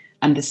really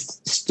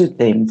understood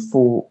them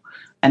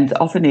and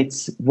often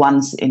it's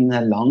once in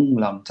a long,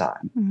 long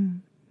time. Mm.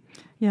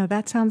 Yeah,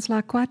 that sounds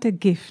like quite a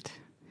gift.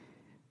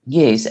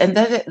 Yes, and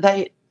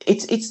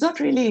it's not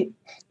really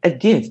a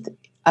gift.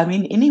 I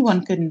mean,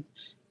 anyone can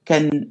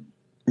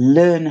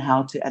learn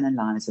how to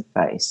analyze a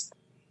face.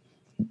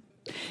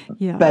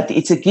 Yeah. But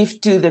it's a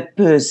gift to the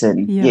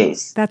person. Yeah,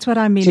 yes. That's what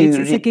I mean.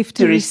 It's a gift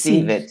to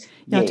receive it.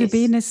 Yeah, yes, to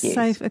be in a yes.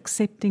 safe,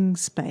 accepting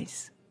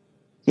space.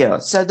 Yeah.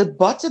 So the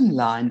bottom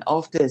line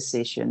after a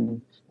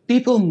session,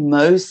 people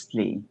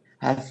mostly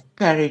have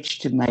courage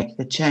to make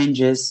the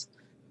changes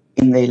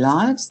in their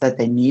lives that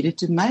they needed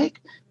to make,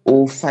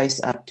 or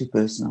face up to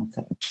personal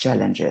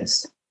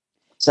challenges.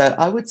 So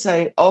I would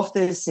say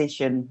after a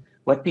session,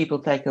 what people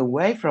take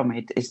away from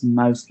it is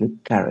mostly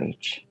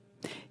courage.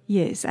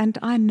 Yes, and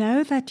I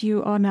know that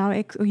you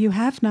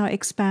have now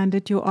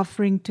expanded your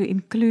offering to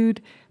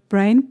include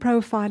brain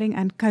profiling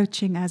and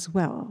coaching as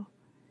well.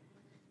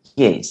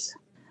 Yes.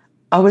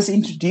 I was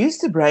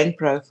introduced to brain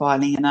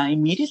profiling and I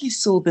immediately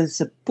saw the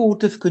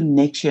supportive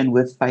connection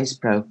with face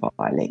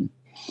profiling.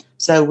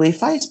 So where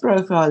face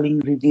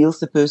profiling reveals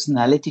the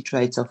personality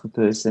traits of a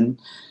person,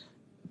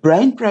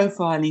 brain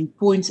profiling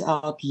points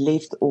out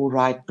left or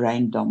right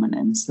brain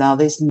dominance. Now,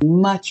 there's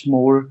much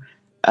more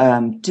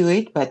to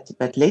it, but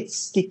let's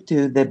stick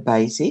to the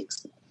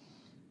basics.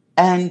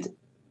 And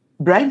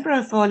brain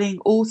profiling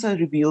also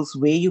reveals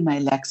where you may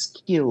lack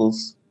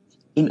skills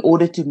in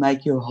order to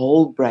make your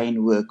whole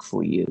brain work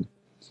for you.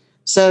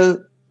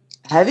 So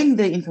having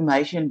the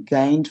information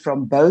gained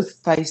from both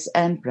face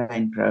and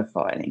brain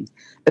profiling,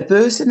 a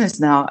person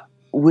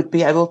would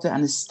be able to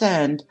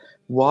understand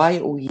why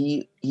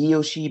he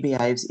or she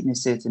behaves in a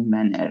certain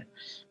manner.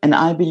 And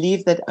I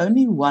believe that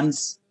only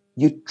once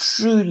you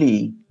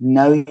truly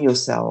know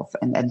yourself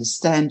and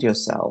understand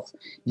yourself,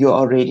 you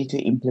are ready to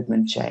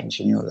implement change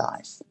in your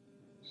life.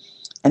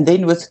 And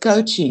then with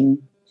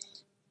coaching,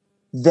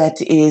 that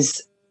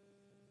is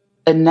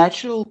a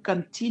natural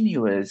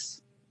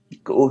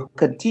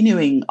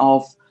continuing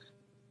of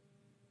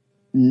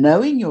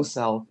knowing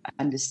yourself,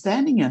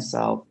 understanding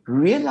yourself,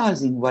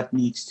 realizing what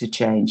needs to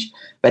change,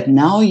 but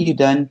now you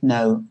don't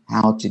know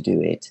how to do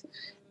it.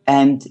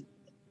 And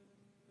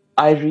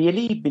I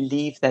really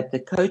believe that the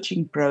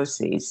coaching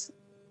process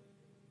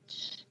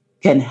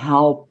can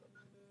help,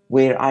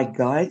 where I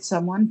guide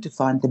someone to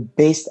find the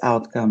best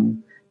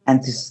outcome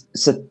and to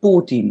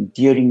support him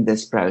during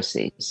this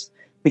process.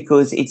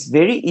 Because it's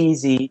very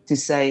easy to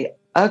say,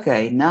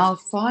 okay, now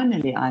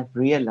finally I've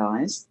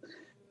realized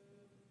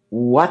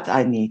what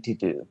I need to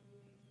do,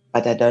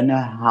 but I don't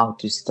know how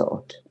to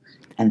start.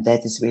 And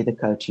that is where the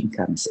coaching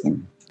comes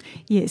in.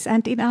 Yes,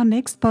 and in our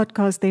next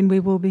podcast, then we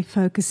will be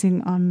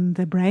focusing on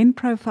the brain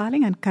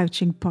profiling and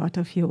coaching part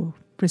of your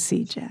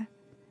procedure.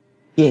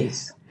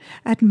 Yes.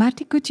 And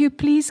Martie, could you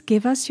please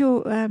give us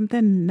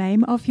the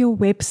name of your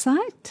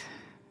website?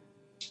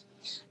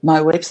 My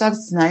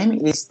website's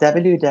name is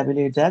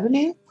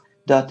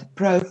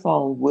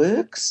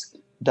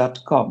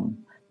www.profileworks.com.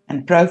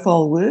 And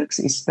ProfileWorks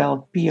is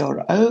spelled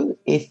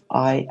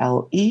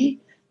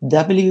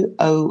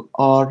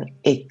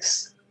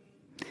ProfileWorks.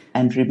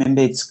 And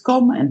remember, it's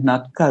com and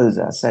not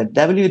COSA. So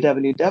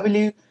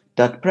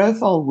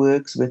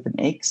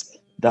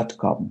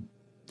www.profileworks.com.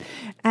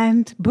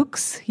 And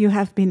books you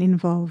have been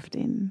involved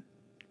in?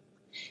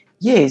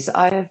 Yes,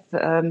 I have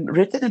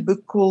written a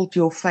book called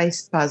Your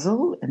Face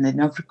Puzzle, and in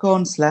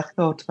Afrikaans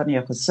Legkaart van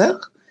jou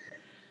gesig.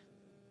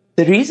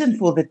 The reason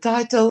for the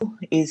title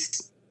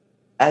is,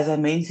 as I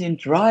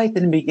mentioned right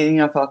in the beginning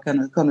of our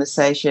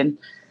conversation,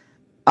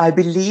 I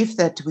believe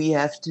that we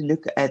have to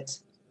look at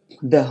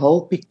the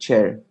whole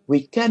picture.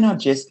 We cannot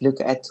just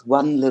look at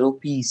one little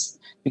piece,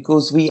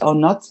 because we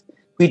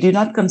do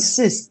not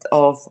consist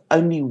of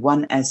only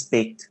one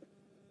aspect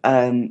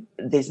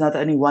there's not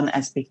only one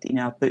aspect in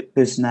our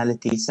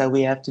personality. So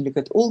we have to look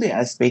at all the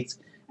aspects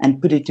and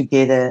put it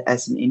together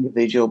as an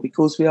individual,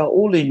 because we are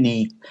all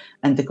unique,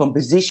 and the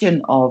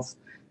composition of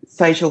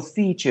facial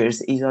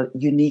features is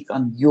unique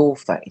on your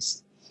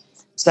face.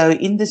 So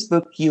in this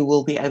book, you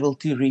will be able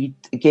to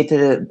get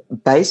a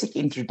basic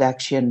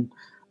introduction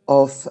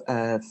of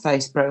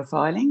face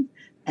profiling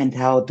and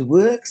how it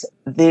works.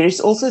 There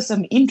is also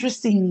some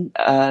interesting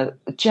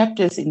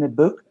chapters in the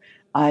book.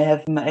 I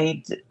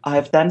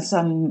have done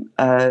some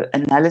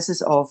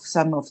analysis of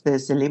some of the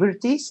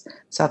celebrities,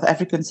 South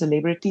African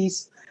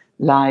celebrities,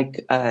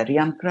 like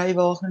Rian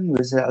Kruiwagen, who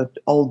is an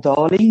old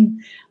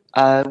darling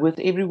with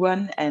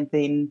everyone, and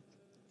then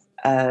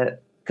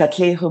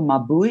Katlego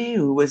Mabui,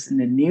 who was in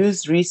the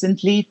news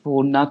recently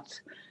for not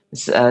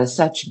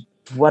such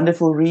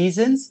wonderful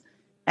reasons,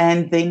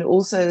 and then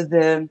also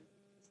the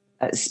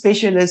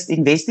specialist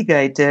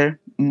investigator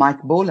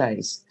Mike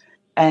Borlase.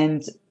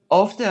 And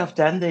after I've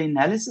done the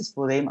analysis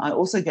for them, I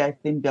also gave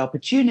them the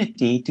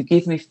opportunity to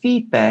give me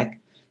feedback,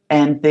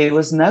 and there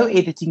was no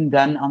editing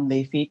done on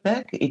their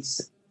feedback.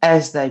 It's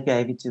as they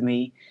gave it to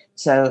me.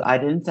 So I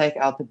didn't take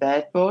out the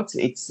bad parts.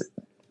 It's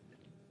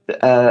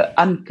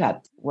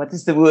uncut. What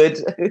is the word?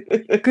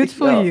 Good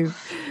for you.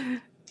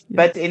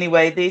 But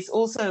anyway, there's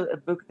also a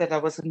book that I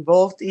was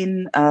involved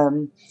in,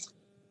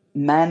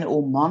 Man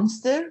or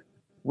Monster,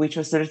 which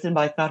was written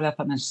by Carla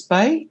van der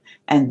Spy.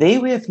 And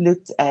there we have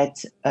looked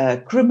at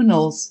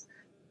criminals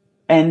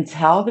and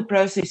how the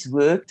process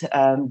worked.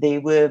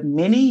 There were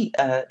many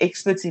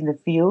experts in the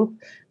field,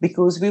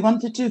 because we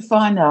wanted to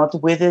find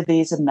out whether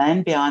there's a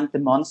man behind the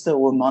monster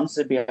or a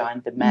monster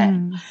behind the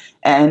man.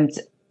 And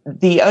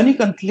the only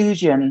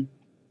conclusion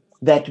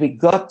that we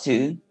got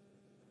to,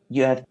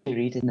 you have to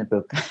read in the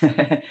book.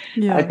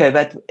 Okay,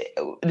 but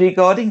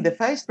regarding the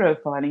face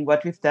profiling,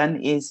 what we've done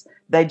is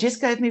they just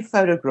gave me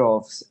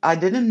photographs. I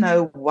didn't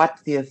know what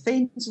the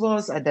offense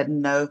was. I didn't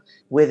know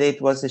whether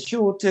it was a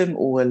short-term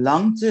or a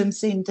long-term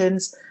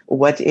sentence or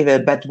whatever.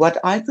 But what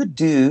I could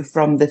do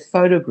from the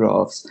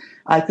photographs,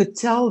 I could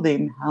tell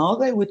them how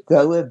they would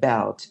go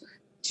about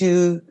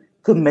to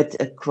commit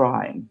a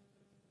crime.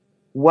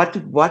 What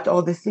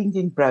are the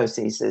thinking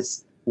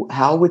processes?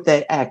 How would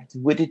they act?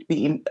 Would it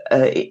be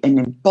an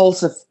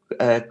impulsive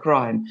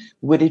crime?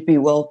 Would it be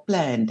well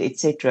planned,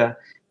 etc.?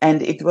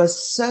 And it was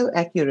so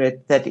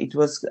accurate that it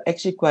was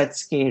actually quite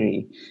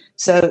scary.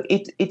 So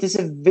it is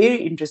a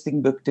very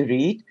interesting book to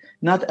read,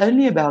 not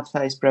only about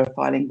face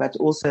profiling, but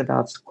also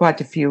about quite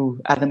a few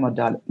other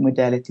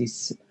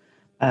modalities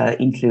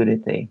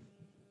included there.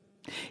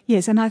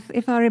 Yes, and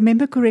if I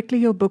remember correctly,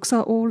 your books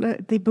are all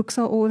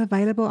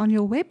available on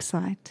your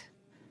website.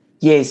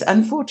 Yes,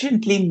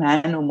 unfortunately,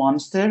 Man or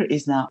Monster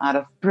is now out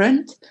of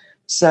print.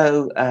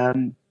 So,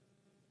 and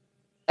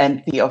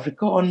the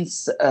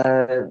Afrikaans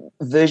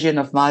version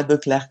of my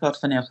book,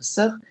 Legkaart van jou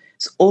gesig,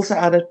 is also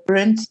out of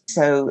print.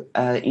 So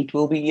it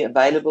will be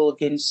available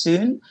again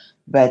soon.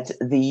 But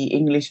the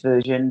English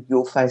version,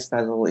 Your Face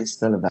Puzzle, is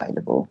still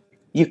available.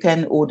 You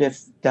can order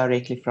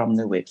directly from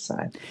the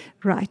website.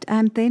 Right.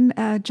 And then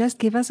just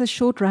give us a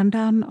short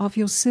rundown of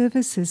your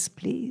services,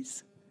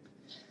 please.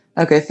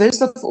 Okay,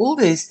 first of all,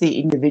 there's the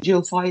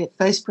individual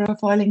face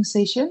profiling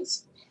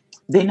sessions.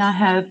 Then I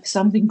have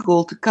something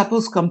called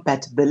couples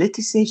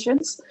compatibility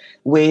sessions,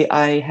 where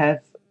I have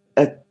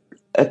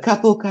a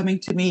couple coming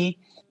to me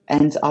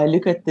and I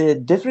look at the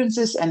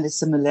differences and the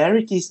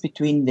similarities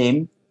between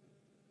them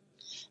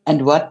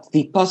and what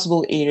the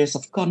possible areas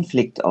of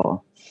conflict are.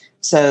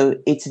 So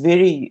it's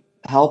very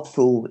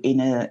helpful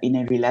in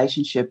a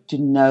relationship to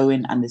know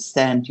and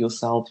understand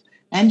yourself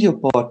and your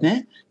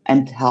partner,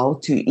 and how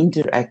to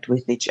interact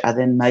with each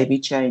other and maybe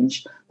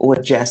change or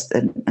adjust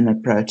an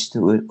approach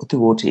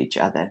towards each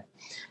other.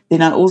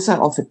 Then I also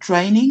offer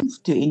training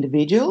to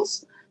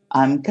individuals.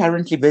 I'm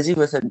currently busy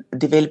with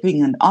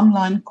developing an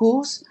online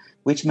course,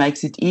 which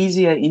makes it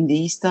easier in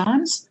these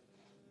times.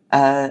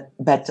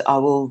 But I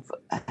will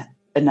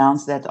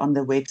announce that on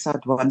the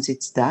website once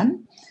it's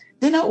done.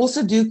 Then I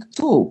also do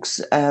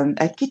talks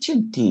at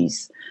kitchen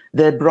teas.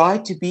 The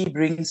bride-to-be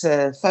brings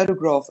a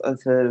photograph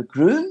of her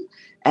groom,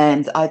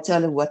 and I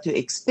tell her what to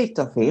expect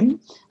of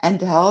him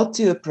and how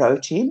to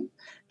approach him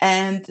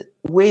and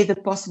where the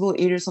possible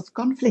areas of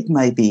conflict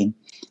may be.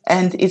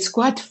 And it's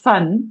quite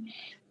fun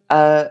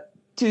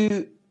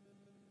to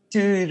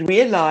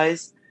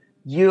realize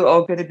you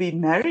are going to be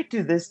married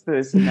to this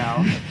person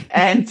now.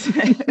 And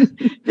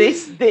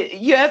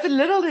you have a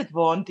little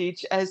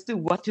advantage as to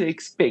what to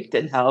expect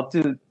and how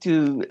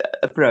to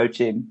approach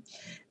him.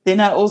 Then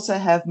I also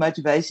have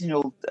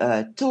motivational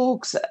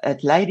talks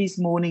at ladies'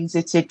 mornings,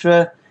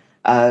 etc.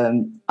 I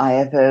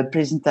have a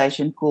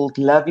presentation called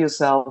Love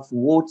Yourself,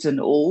 Warts and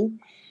All,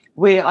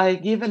 where I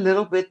give a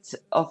little bit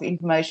of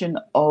information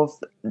of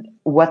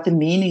what the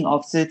meaning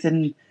of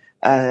certain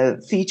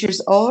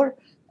features are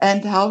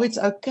and how it's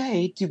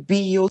okay to be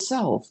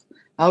yourself,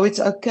 how it's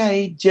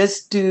okay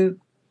just to,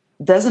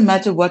 doesn't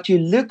matter what you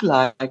look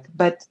like,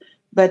 but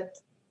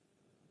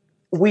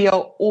we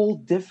are all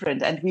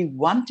different and we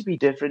want to be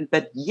different,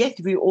 but yet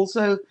we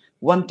also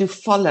want to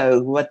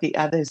follow what the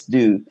others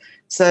do.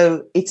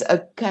 So it's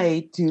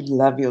okay to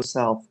love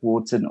yourself,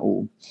 warts and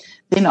all.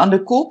 Then on the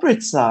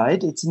corporate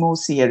side, it's more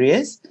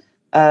serious.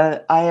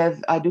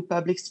 I do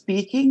public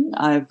speaking.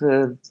 I have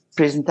a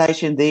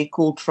presentation there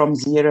called From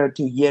Zero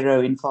to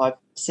Hero in 5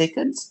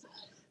 seconds.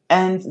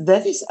 And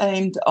that is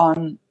aimed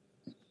on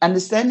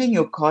understanding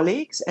your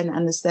colleagues and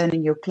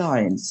understanding your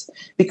clients.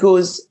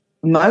 Because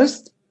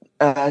most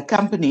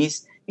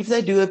companies, if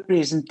they do a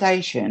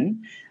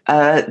presentation,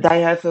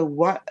 they have a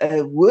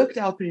worked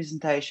out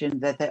presentation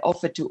that they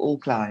offer to all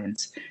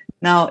clients.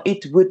 Now,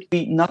 it would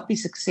not be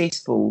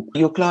successful.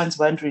 Your clients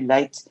won't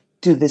relate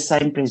to the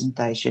same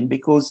presentation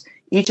because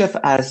each of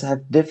us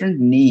have different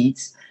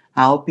needs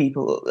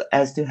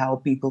as to how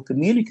people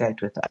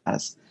communicate with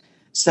us.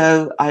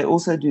 So I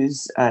also do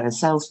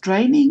sales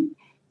training,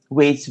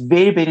 where it's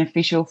very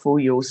beneficial for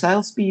your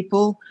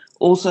salespeople.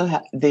 Also,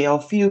 there are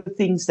a few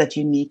things that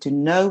you need to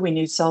know when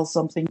you sell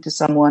something to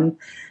someone,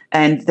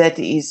 and that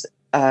is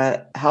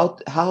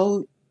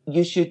how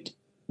you should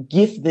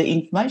give the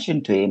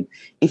information to him.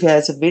 If he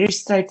has a very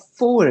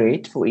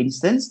straightforward, for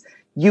instance,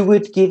 you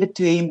would give it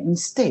to him in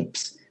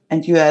steps,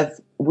 and you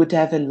would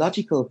have a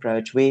logical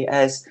approach.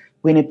 Whereas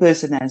when a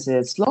person has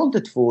a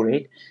slanted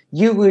forehead,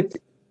 you would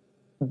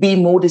be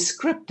more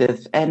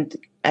descriptive and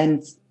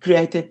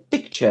create a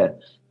picture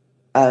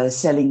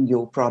selling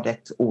your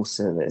product or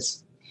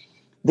service.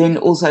 Then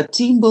also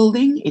team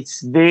building.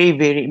 It's very,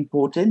 very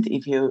important.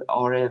 If you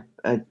are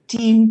a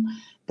team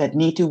that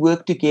need to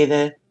work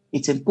together,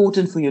 it's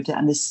important for you to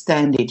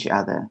understand each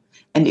other.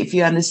 And if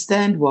you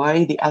understand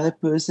why the other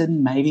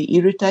person maybe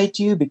irritate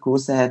you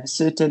because they have a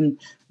certain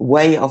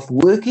way of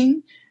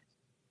working,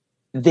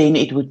 then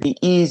it would be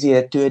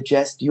easier to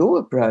adjust your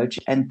approach,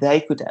 and they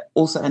could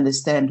also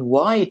understand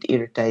why it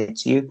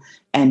irritates you.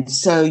 And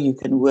so you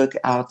can work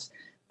out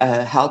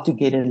how to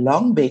get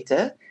along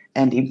better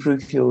and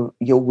improve your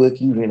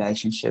working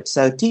relationship.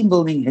 So team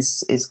building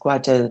is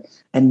quite a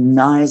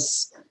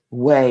nice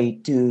way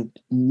to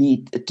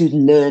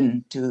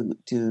learn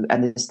to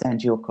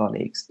understand your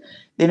colleagues.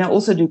 Then I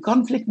also do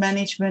conflict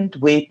management,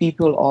 where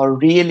people are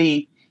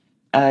really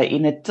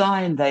in a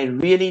time they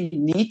really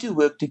need to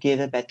work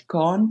together but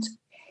can't.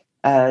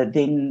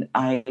 Then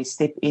I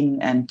step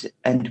in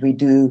and we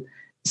do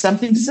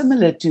something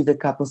similar to the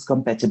couples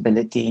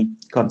compatibility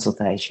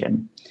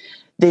consultation.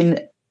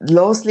 Then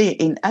lastly,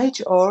 in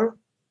HR,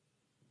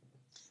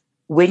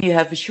 when you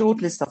have a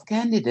short list of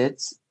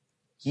candidates,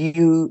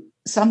 you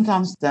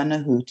sometimes don't know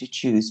who to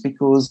choose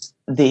because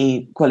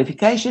the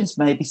qualifications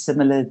may be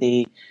similar,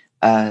 the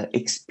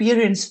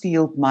experience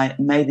field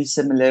may be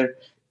similar,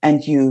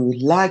 and you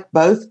like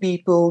both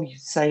people. You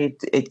say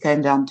it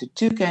came down to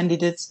 2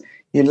 candidates,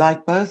 you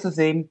like both of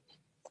them,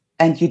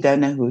 and you don't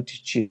know who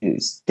to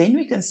choose. Then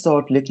we can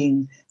start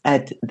looking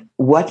at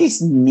what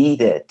is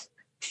needed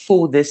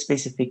for this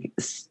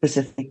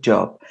specific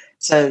job.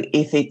 So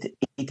if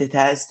it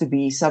has to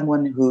be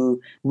someone who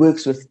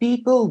works with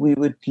people, we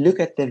would look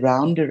at the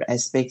rounder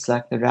aspects,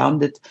 like the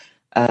rounded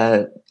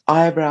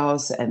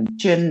eyebrows and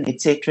chin,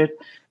 etc.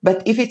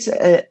 But if it's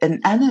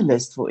an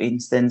analyst, for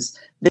instance,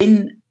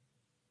 then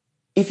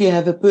if you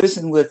have a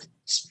person with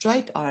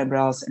straight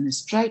eyebrows and a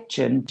straight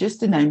chin,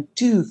 just to name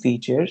 2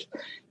 features,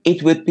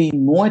 it would be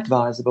more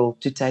advisable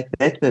to take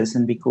that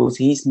person because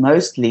he's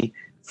mostly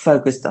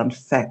focused on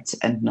facts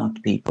and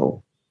not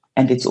people.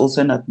 And it's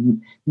also not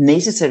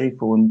necessary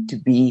for him to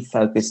be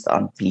focused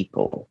on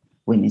people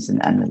when he's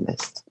an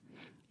analyst.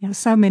 Yeah,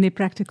 so many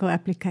practical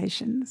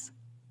applications.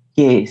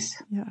 Yes.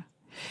 Yeah.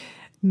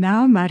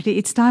 Now, Martie,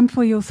 it's time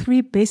for your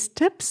 3 best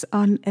tips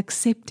on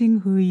accepting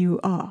who you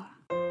are.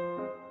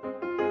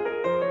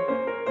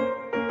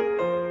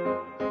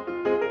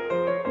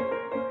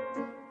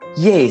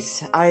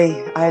 Yes,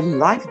 I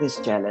like this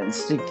challenge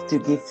to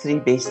give 3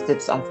 best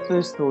tips. I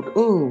first thought,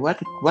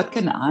 what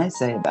can I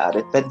say about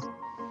it? But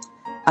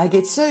I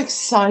get so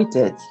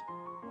excited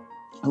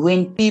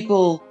when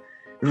people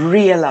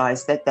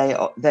realize that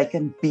they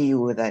can be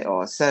who they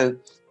are. So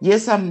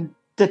here's some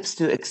tips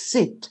to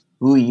accept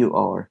who you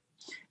are.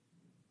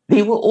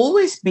 There will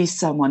always be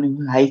someone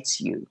who hates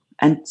you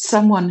and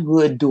someone who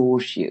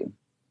adores you.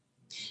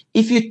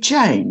 If you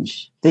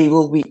change, there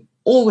will be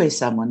always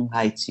someone who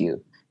hates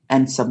you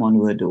and someone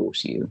who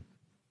adores you.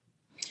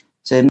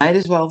 So you might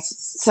as well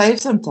save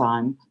some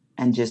time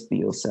and just be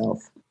yourself.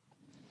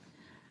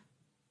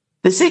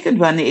 The second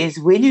one is,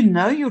 when you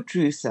know your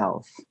true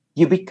self,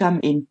 you become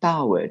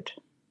empowered.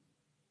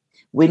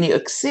 When you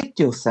accept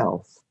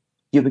yourself,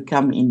 you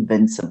become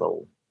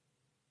invincible.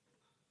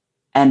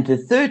 And the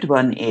third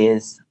one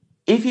is,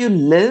 if you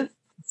live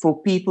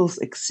for people's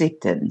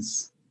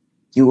acceptance,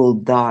 you will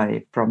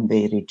die from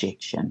their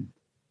rejection.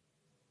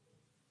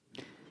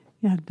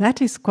 Yeah,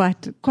 that is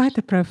quite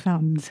a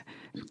profound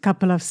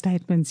couple of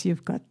statements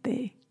you've got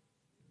there.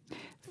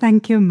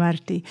 Thank you,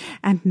 Martie.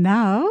 And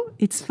now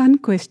it's fun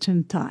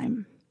question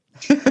time.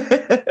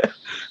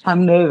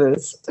 I'm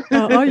nervous.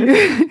 Oh, are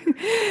you?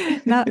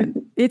 Now,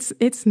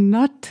 it's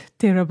not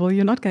terrible.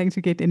 You're not going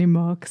to get any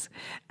marks.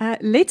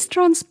 Let's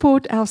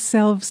transport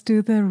ourselves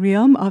to the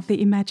realm of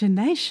the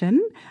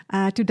imagination.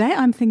 Today,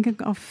 I'm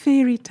thinking of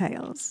fairy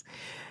tales.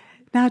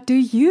 Now, do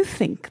you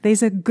think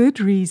there's a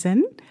good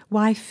reason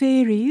why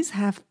fairies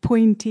have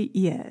pointy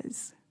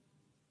ears?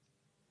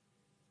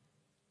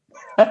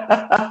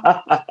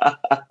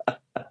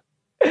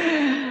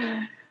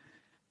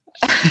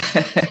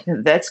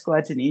 That's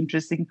quite an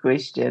interesting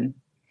question.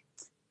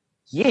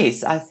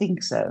 Yes, I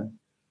think so.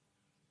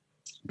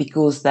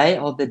 Because they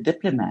are the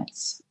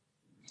diplomats.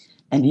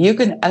 And you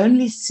can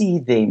only see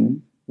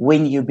them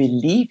when you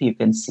believe you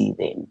can see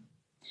them.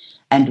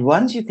 And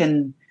once you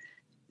can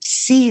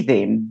see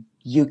them,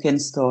 you can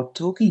start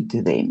talking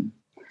to them.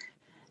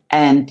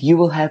 And you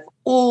will have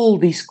all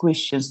these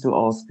questions to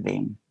ask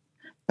them.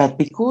 But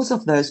because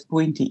of those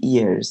pointy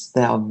ears,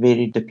 they are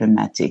very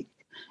diplomatic.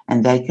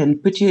 And they can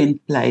put you in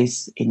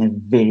place in a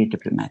very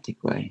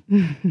diplomatic way.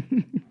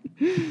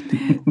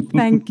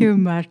 Thank you,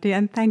 Martie,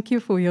 and thank you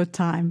for your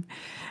time.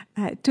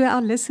 To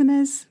our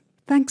listeners,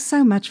 thanks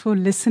so much for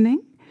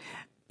listening.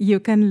 You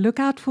can look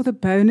out for the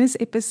bonus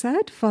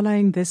episode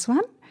following this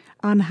one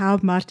on how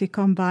Martie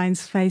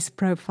combines face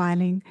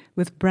profiling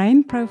with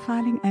brain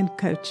profiling and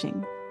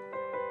coaching.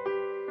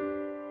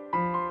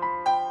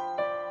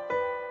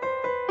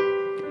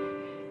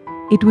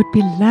 It would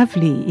be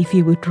lovely if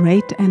you would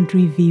rate and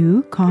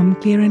review Calm,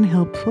 Clear and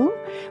Helpful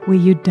where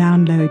you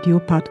download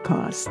your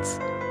podcasts.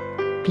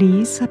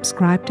 Please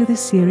subscribe to the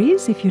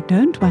series if you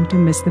don't want to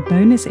miss the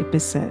bonus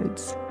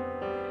episodes.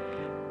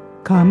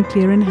 Calm,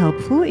 Clear and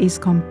Helpful is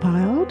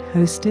compiled,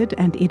 hosted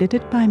and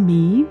edited by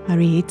me,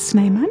 Mariette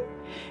Snyman,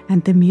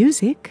 and the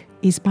music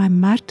is by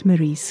Mart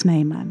Marie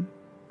Snyman.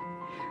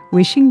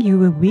 Wishing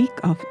you a week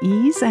of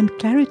ease and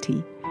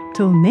clarity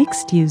till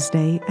next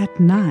Tuesday at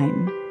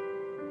 9.